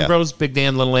Redfern Yeah. Gross? Big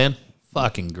Dan, Little Ann?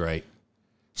 Fucking great.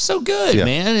 So good, Yeah.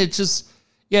 man. It's just,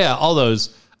 yeah, all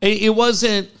those. It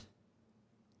wasn't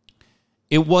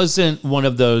one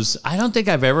of those. I don't think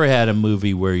I've ever had a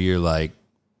movie where you're like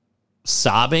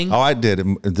sobbing. Oh, I did.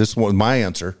 This was my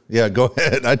answer. Yeah, go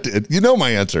ahead. I did. You know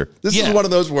my answer. This Yeah. is one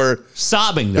of those where,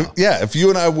 Sobbing, though. yeah, if you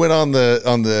and I went on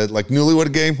the like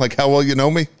Newlywed Game, like How Well You Know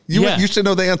Me, you Yeah. you should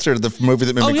know the answer to the movie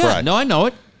that made Oh, me yeah. cry. No, I know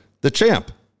it. The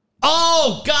Champ.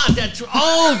 Oh, God. That's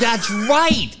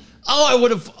right. Oh, I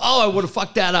would have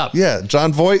fucked that up. Yeah,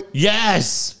 John Voight.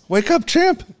 Yes. Wake up,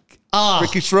 champ.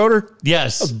 Ricky Schroeder.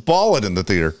 Yes. I was bawling in the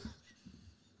theater.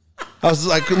 I was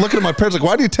like looking at my parents like,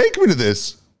 why do you take me to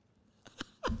this?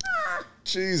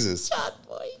 Jesus.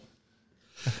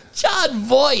 John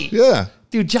Voight. Yeah.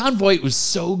 Dude, John Voight was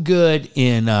so good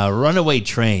in Runaway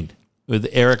Train with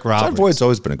Eric Roberts. John Voight's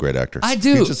always been a great actor. I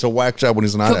do. He's just a whack job when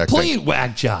he's not acting. Complete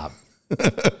whack job.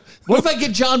 What if I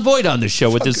get John Voight on the show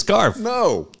with his scarf?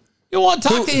 No. You want to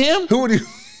talk to him? Who would you...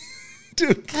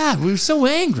 Dude. God, we were so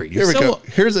angry. Here we go.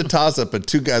 Here's a toss-up of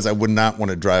two guys I would not want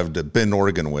to drive to Bend,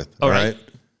 Oregon with. All right.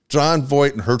 John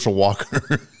Voight and Herschel Walker.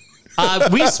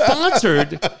 We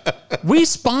sponsored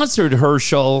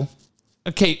Herschel.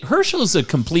 Okay, Herschel's a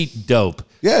complete dope.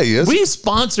 Yeah, he is. We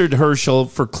sponsored Herschel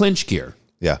for Clinch Gear.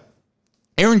 Yeah.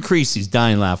 Aaron Creasy's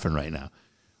dying laughing right now.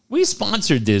 We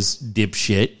sponsored this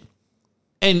dipshit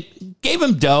and gave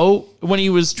him dough when he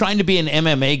was trying to be an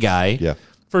MMA guy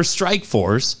for Strike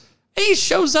Force. And he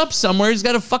shows up somewhere. He's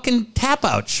got a fucking tap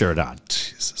out shirt on.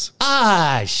 Jesus.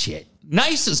 Shit.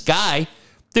 Nicest guy.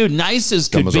 Dude,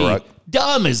 nicest Dumb could as a be. rock.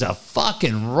 Dumb as a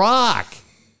fucking rock.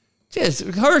 Just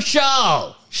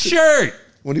Herschel shirt.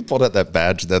 When he pulled out that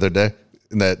badge the other day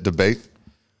in that debate,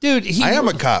 Dude, I am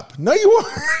a cop. No, you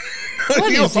aren't.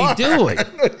 What is he doing?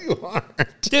 No, you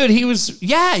aren't. Dude, he was,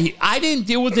 I didn't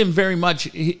deal with him very much.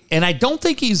 And I don't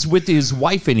think he's with his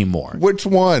wife anymore. Which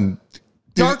one?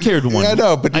 Dark-haired one. Yeah, I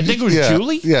know, but I think it was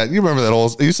Julie. Yeah, you remember that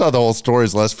whole? You saw the whole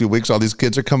stories the last few weeks. All these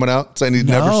kids are coming out saying he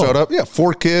never showed up. Yeah,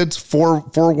 4 kids, four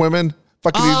women.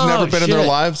 Fucking, he's never been in their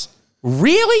lives.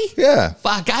 Really? Yeah.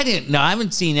 Fuck, I didn't. No, I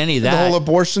haven't seen any of The that. whole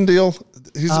abortion deal.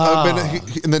 He's been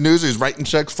in the news. He's writing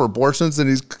checks for abortions, and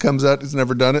he comes out. He's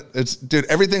never done it. It's dude.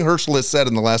 Everything Herschel has said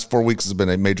in the last 4 weeks has been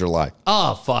a major lie.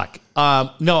 Oh fuck.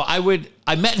 No, I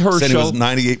met Herschel. Saying he was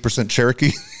 98%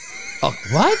 Cherokee. Oh,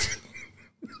 what?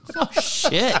 Oh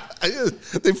shit.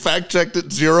 They fact checked it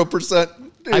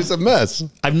 0%. It's a mess.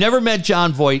 I've never met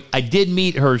John Voight. I did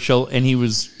meet Herschel, and he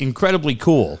was incredibly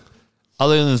cool.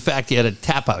 Other than the fact he had a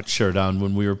tap-out shirt on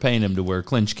when we were paying him to wear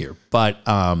Clinch Gear. But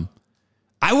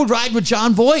I would ride with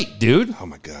John Voight, dude. Oh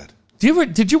my god.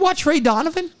 Did you watch Ray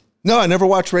Donovan? No, I never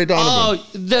watched Ray Donovan.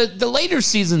 Oh, the later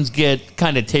seasons get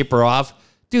kind of taper off.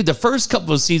 Dude, the first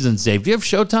couple of seasons, Dave, do you have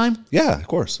Showtime? Yeah, of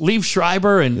course. Liev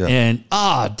Schreiber and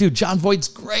dude, John Voight's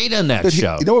great on that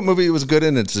show. You know what movie he was good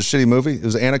in? It's a shitty movie. It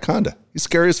was Anaconda. He's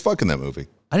scary as fuck in that movie.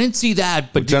 I didn't see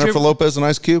that, but Jennifer Lopez and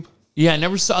Ice Cube. Yeah, I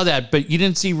never saw that, but you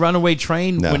didn't see Runaway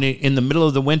Train when in the middle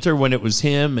of the winter when it was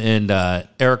him and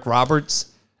Eric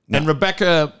Roberts and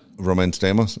Rebecca. Romaine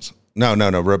Stamos? No.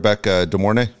 Rebecca De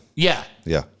Mornay? Yeah.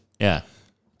 Yeah. Yeah.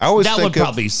 I always That think one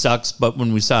probably sucks, but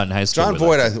when we saw it in high school. John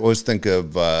Voight, I always think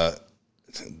of the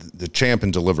Champ in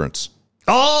Deliverance.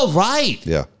 Oh, right.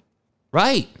 Yeah.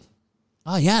 Right.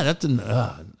 Oh, yeah. That's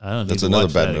That's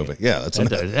another bad movie. Yeah, that's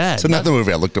another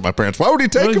movie. I looked at my parents. Why would he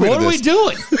take me to this? What are we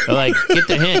doing? They're like, get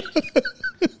the hint.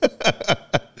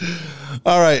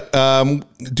 All right.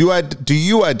 Do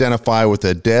you identify with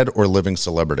a dead or living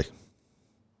celebrity?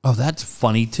 Oh, that's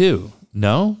funny too.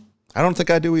 No? I don't think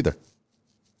I do either.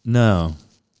 No.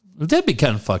 That'd be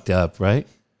kind of fucked up, right?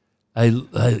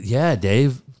 Yeah,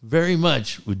 Dave, very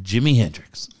much with Jimi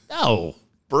Hendrix. No.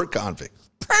 Burt Convy.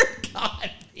 Burt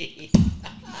Convy.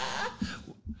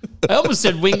 I almost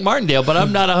said Wink Martindale, but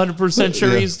I'm not 100%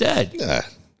 sure he's dead. Yeah.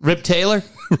 Rip Taylor?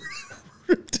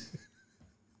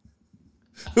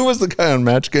 Who was the guy on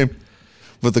Match Game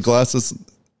with the glasses?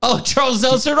 Oh, Charles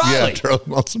Nelson Riley. Yeah, Charles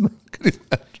Nelson.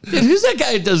 Dude, who's that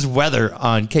guy who does weather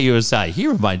on KUSI? He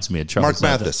reminds me of Charles Mark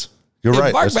Nelson. Mathis. You're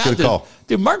right. Mark That's Mathis, a good call.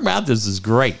 Dude, Mark Mathis is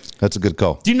great. That's a good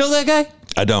call. Do you know that guy?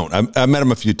 I don't. I met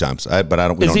him a few times, but I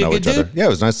don't. We Is don't he a know good each other. dude? Yeah, it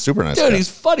was nice, super nice. Dude, guy. he's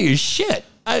funny as shit.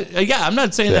 I'm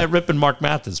not saying that ripping Mark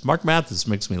Mathis. Mark Mathis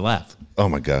makes me laugh. Oh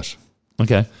my gosh.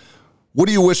 Okay. What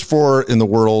do you wish for in the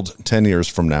world 10 years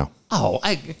from now? Oh,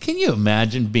 can you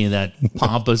imagine being that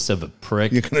pompous of a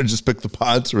prick? You're going to just pick the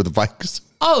Pods or the Vikes?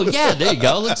 Oh, yeah, there you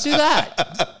go. Let's do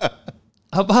that.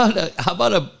 How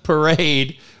about a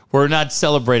parade where we're not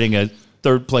celebrating a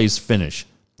third place finish?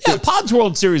 Yeah, Pods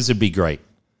World Series would be great.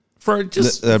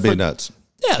 That'd be nuts.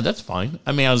 Yeah, that's fine.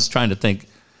 I mean, I was trying to think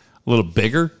a little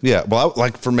bigger. Yeah, well,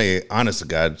 like for me, honest to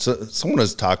God, someone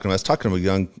was talking to me. I was talking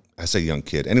to I say young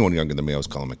kid. Anyone younger than me, I always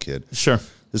call him a kid. Sure.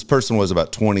 This person was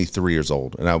about 23 years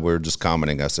old, and we were just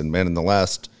commenting. I said, man, in the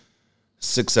last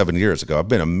 6-7 years ago, I've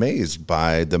been amazed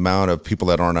by the amount of people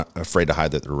that aren't afraid to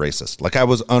hide that they're racist. Like I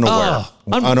was unaware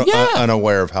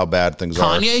of how bad things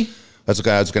are. Kanye? That's the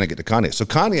guy I was going to get to Kanye. So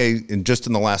Kanye, in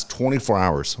the last 24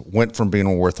 hours, went from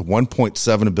being worth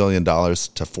 $1.7 billion to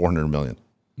 $400 million.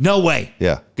 No way.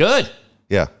 Yeah. Good.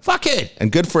 Yeah. Fuck it.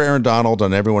 And good for Aaron Donald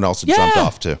and everyone else that jumped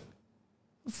off too.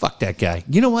 Fuck that guy.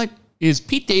 You know what? Is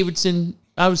Pete Davidson...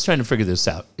 I was trying to figure this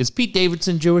out. Is Pete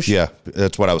Davidson Jewish? Yeah,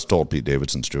 that's what I was told. Pete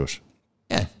Davidson's Jewish.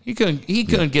 Yeah, he couldn't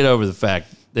get over the fact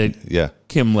that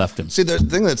Kim left him. See, the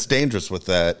thing that's dangerous with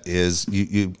that is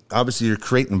you obviously you're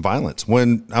creating violence.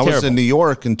 When I was in New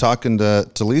York and talking to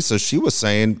Lisa, she was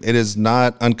saying it is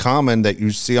not uncommon that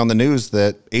you see on the news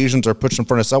that Asians are pushed in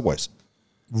front of subways.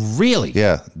 Really?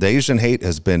 Yeah, the Asian hate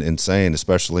has been insane,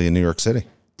 especially in New York City.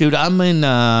 Dude, I'm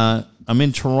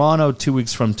in Toronto 2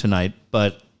 weeks from tonight,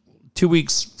 but 2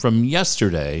 weeks from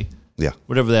yesterday,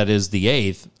 whatever that is, the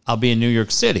 8th, I'll be in New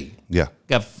York City. Yeah.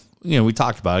 We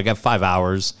talked about it. I got 5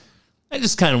 hours. I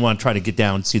just kind of want to try to get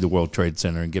down and see the World Trade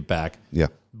Center and get back. Yeah.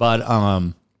 But,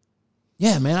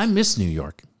 yeah, man, I miss New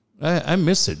York. I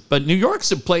miss it. But New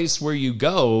York's a place where you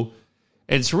go,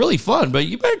 and it's really fun, but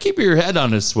you better keep your head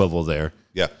on a swivel there.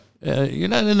 Yeah. You're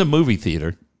not in the movie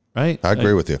theater, right? I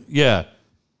agree with you. Yeah.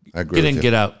 I agree with you. Get in,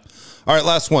 get out. All right,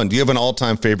 last one. Do you have an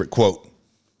all-time favorite quote?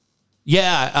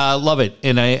 Yeah, I love it.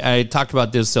 And I talked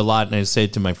about this a lot, and I say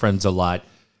it to my friends a lot.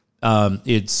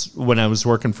 It's when I was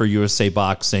working for USA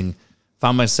Boxing,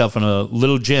 found myself in a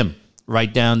little gym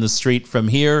right down the street from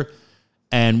here,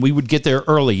 and we would get there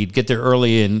early. You'd get there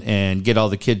early and get all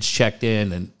the kids checked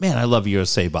in. And, man, I love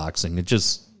USA Boxing. It's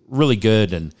just really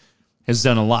good and has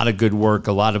done a lot of good work.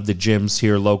 A lot of the gyms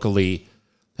here locally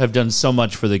have done so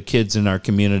much for the kids in our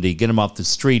community, get them off the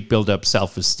street, build up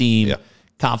self-esteem,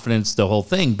 confidence, the whole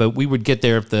thing. But we would get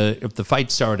there if the fight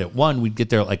started at 1, we'd get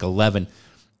there at like 11.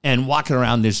 And walking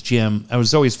around this gym, I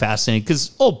was always fascinated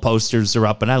because old posters are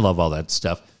up, and I love all that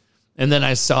stuff. And then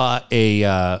I saw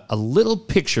a little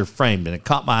picture framed, and it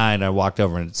caught my eye, and I walked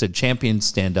over, and it said, "Champions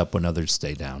stand up when others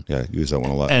stay down." Yeah, I use that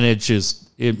one a lot. And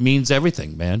it means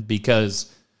everything, man,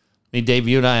 because, I mean, Dave,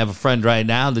 you and I have a friend right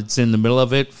now that's in the middle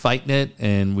of it, fighting it,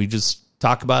 and we just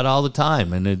talk about it all the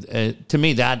time. And to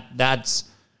me, that's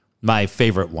my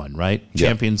favorite one, right? Yeah.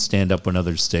 Champions stand up when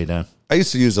others stay down. I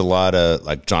used to use a lot of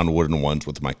like John Wooden ones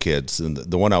with my kids. And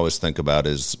the one I always think about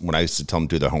is when I used to tell them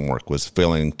to do their homework was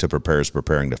failing to prepare is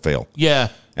preparing to fail. Yeah.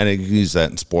 And you can use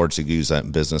that in sports, you can use that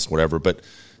in business, whatever. But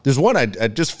there's one I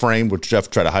just framed, which Jeff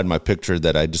tried to hide my picture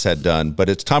that I just had done, but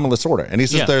it's timeless order. And he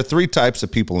says there are 3 types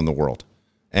of people in the world.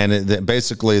 And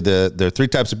basically, there are 3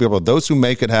 types of people: those who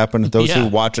make it happen, those who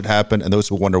watch it happen, and those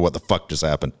who wonder what the fuck just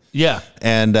happened. Yeah.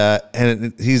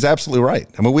 And he's absolutely right.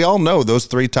 I mean, we all know those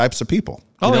 3 types of people.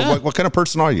 What kind of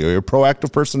person are you? Are you a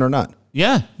proactive person or not?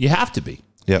 Yeah, you have to be.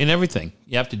 Yep. In everything.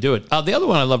 You have to do it. The other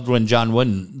one I loved when John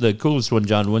Wooden, the coolest one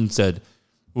John Wooden said,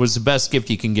 was the best gift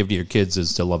you can give to your kids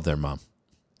is to love their mom.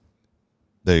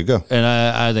 There you go. And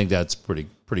I think that's pretty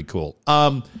cool.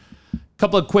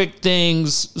 Couple of quick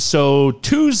things. So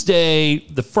Tuesday,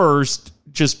 the 1st,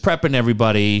 just prepping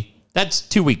everybody. That's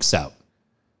 2 weeks out,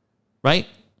 right?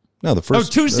 No, the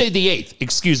first. Tuesday the 8th.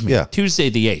 Excuse me. Yeah.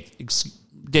 Tuesday the 8th.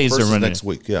 Days first are running. Next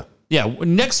week, yeah. Yeah,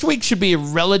 next week should be a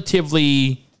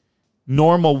relatively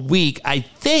normal week, I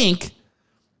think.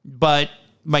 But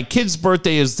my kid's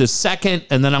birthday is the 2nd,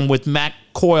 and then I'm with Matt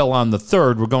Coyle on the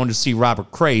 3rd. We're going to see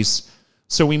Robert Crace.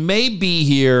 So we may be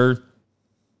here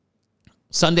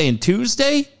Sunday and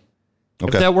Tuesday,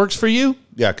 if that works for you.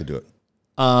 Yeah, I could do it.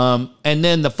 And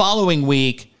then the following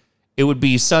week, it would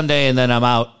be Sunday, and then I'm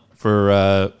out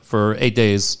for 8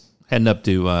 days, heading up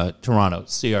to Toronto.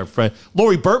 See our friend.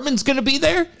 Lori Burtman's going to be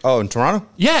there. Oh, in Toronto?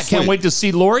 Yeah, Sweet. Can't wait to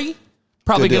see Lori.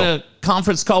 Probably going to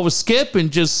conference call with Skip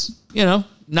and just,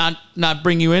 not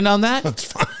bring you in on that. That's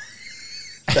fine.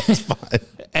 That's fine.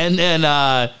 And then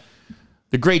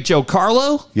the great Joe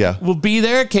Carlo will be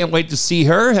there. Can't wait to see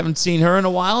her. Haven't seen her in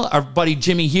a while. Our buddy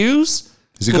Jimmy Hughes.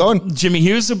 Is he going? Jimmy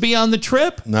Hughes will be on the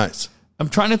trip. Nice. I'm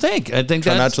trying to think. I think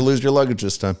Try not to lose your luggage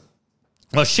this time.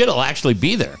 Well, shit, I'll actually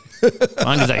be there. As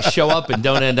long as I show up and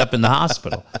don't end up in the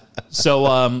hospital.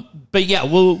 So But yeah,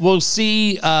 we'll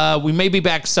see. We may be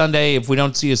back Sunday. If we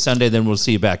don't see you Sunday, then we'll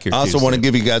see you back here. I also want to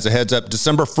give you guys a heads up.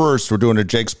 December 1st, we're doing a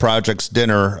Jake's Projects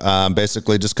dinner.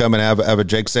 Basically, just come and have a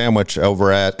Jake sandwich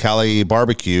over at Cali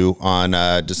Barbecue on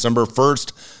December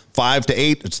 1st, 5 to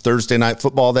 8. It's Thursday night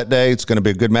football that day. It's going to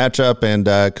be a good matchup,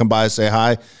 and come by, say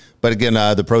hi. But again,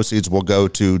 the proceeds will go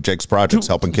to Jake's Projects,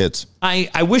 helping kids.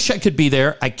 I wish I could be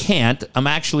there. I can't. I'm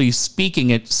actually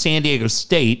speaking at San Diego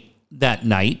State that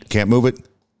night. Can't move it?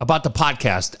 About the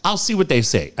podcast. I'll see what they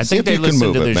say. I see think they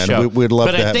listen to the show. We'd love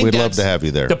to have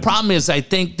you there. The problem is, I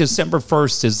think December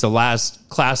 1st is the last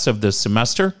class of the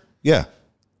semester. Yeah.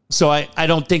 So I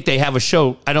don't think they have a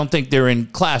show. I don't think they're in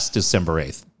class December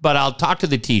 8th. But I'll talk to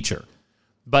the teacher.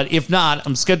 But if not,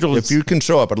 I'm scheduled. If you can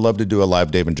show up, I'd love to do a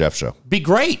live Dave and Jeff show. Be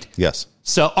great. Yes.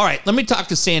 So, all right, let me talk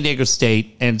to San Diego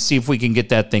State and see if we can get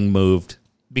that thing moved,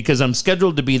 because I'm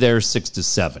scheduled to be there 6 to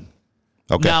 7.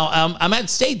 Okay. Now, I'm at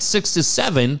State 6 to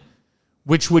 7,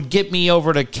 which would get me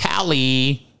over to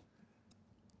Cali.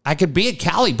 I could be at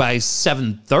Cali by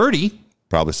 7:30.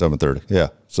 Probably 7:30. Yeah.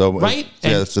 So right.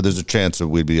 Yeah. So there's a chance that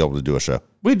we'd be able to do a show.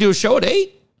 We'd do a show at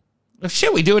 8.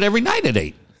 Shit, we do it every night at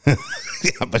 8.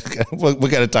 Yeah, but we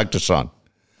got to talk to Sean.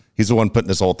 He's the one putting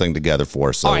this whole thing together for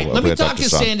us. So all right, let me talk to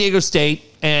San Diego State,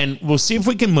 and we'll see if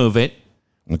we can move it.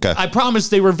 Okay. I promise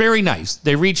they were very nice.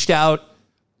 They reached out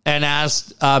and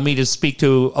asked me to speak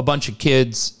to a bunch of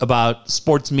kids about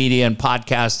sports media and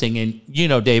podcasting. And, you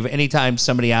know, Dave, anytime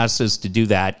somebody asks us to do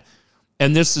that,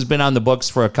 and this has been on the books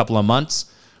for a couple of months,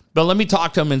 but let me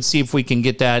talk to them and see if we can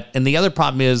get that. And the other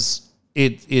problem is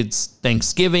it's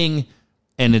Thanksgiving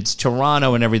and it's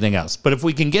Toronto and everything else. But if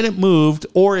we can get it moved,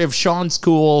 or if Sean's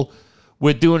cool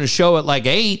with doing a show at like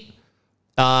 8,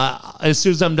 as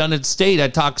soon as I'm done at State, I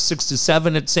talk 6 to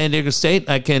 7 at San Diego State.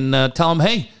 I can tell them,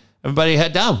 hey, everybody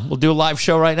head down. We'll do a live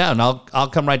show right now, and I'll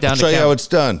come right down. I'll show you how it's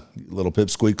done, you little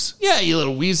pipsqueaks. Yeah, you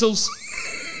little weasels.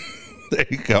 There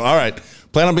you go. All right.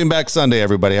 Plan on being back Sunday,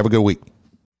 everybody. Have a good week.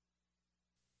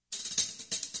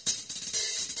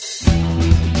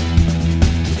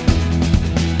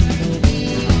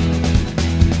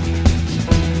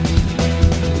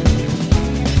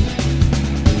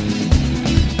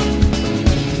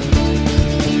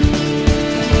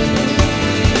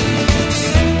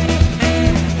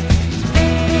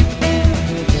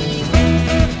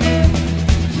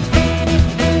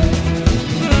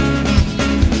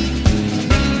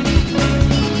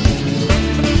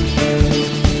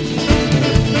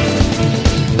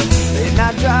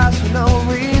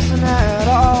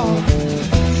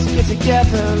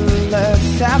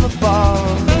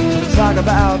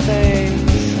 About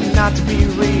things not to be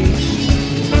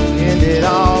reached. End it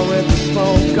all with the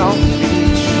smoke on the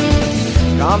beach.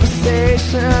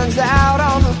 Conversations out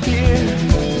on the pier,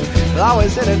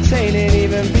 always entertaining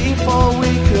even before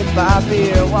we could buy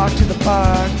beer. Walk to the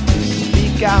park to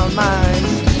speak our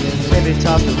minds, maybe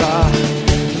toss the rock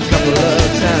a couple of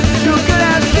times. Who could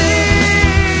have seen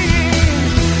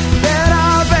that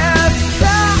our best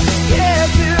time yet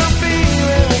to be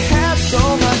when we had so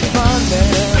much fun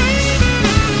there?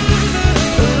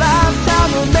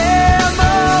 Lifetime of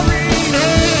memories.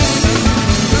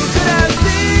 Who could have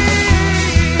seen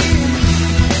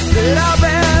that our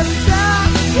best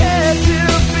time yet to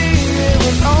be? It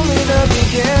was only the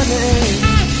beginning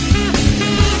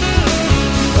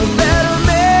of better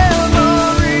memories.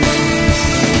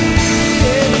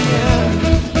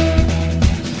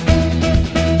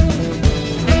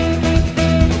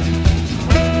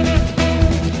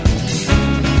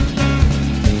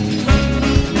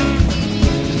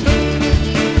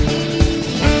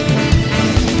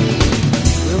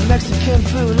 Mexican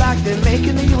food like they make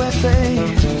in the USA.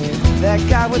 That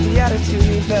guy with the attitude,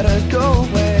 he better go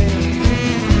away.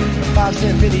 A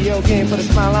 5-cent video game put a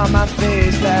smile on my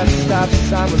face. That stop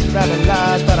sign was rather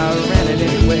large, but I ran it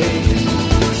anyway.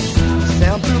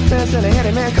 Soundproof fence and a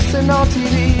handyman cussing on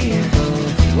TV.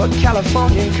 What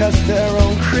Californian cuts their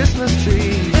own Christmas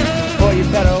tree? Boy, you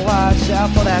better watch out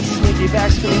for that sneaky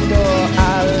back screen door.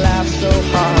 I laughed so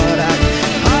hard I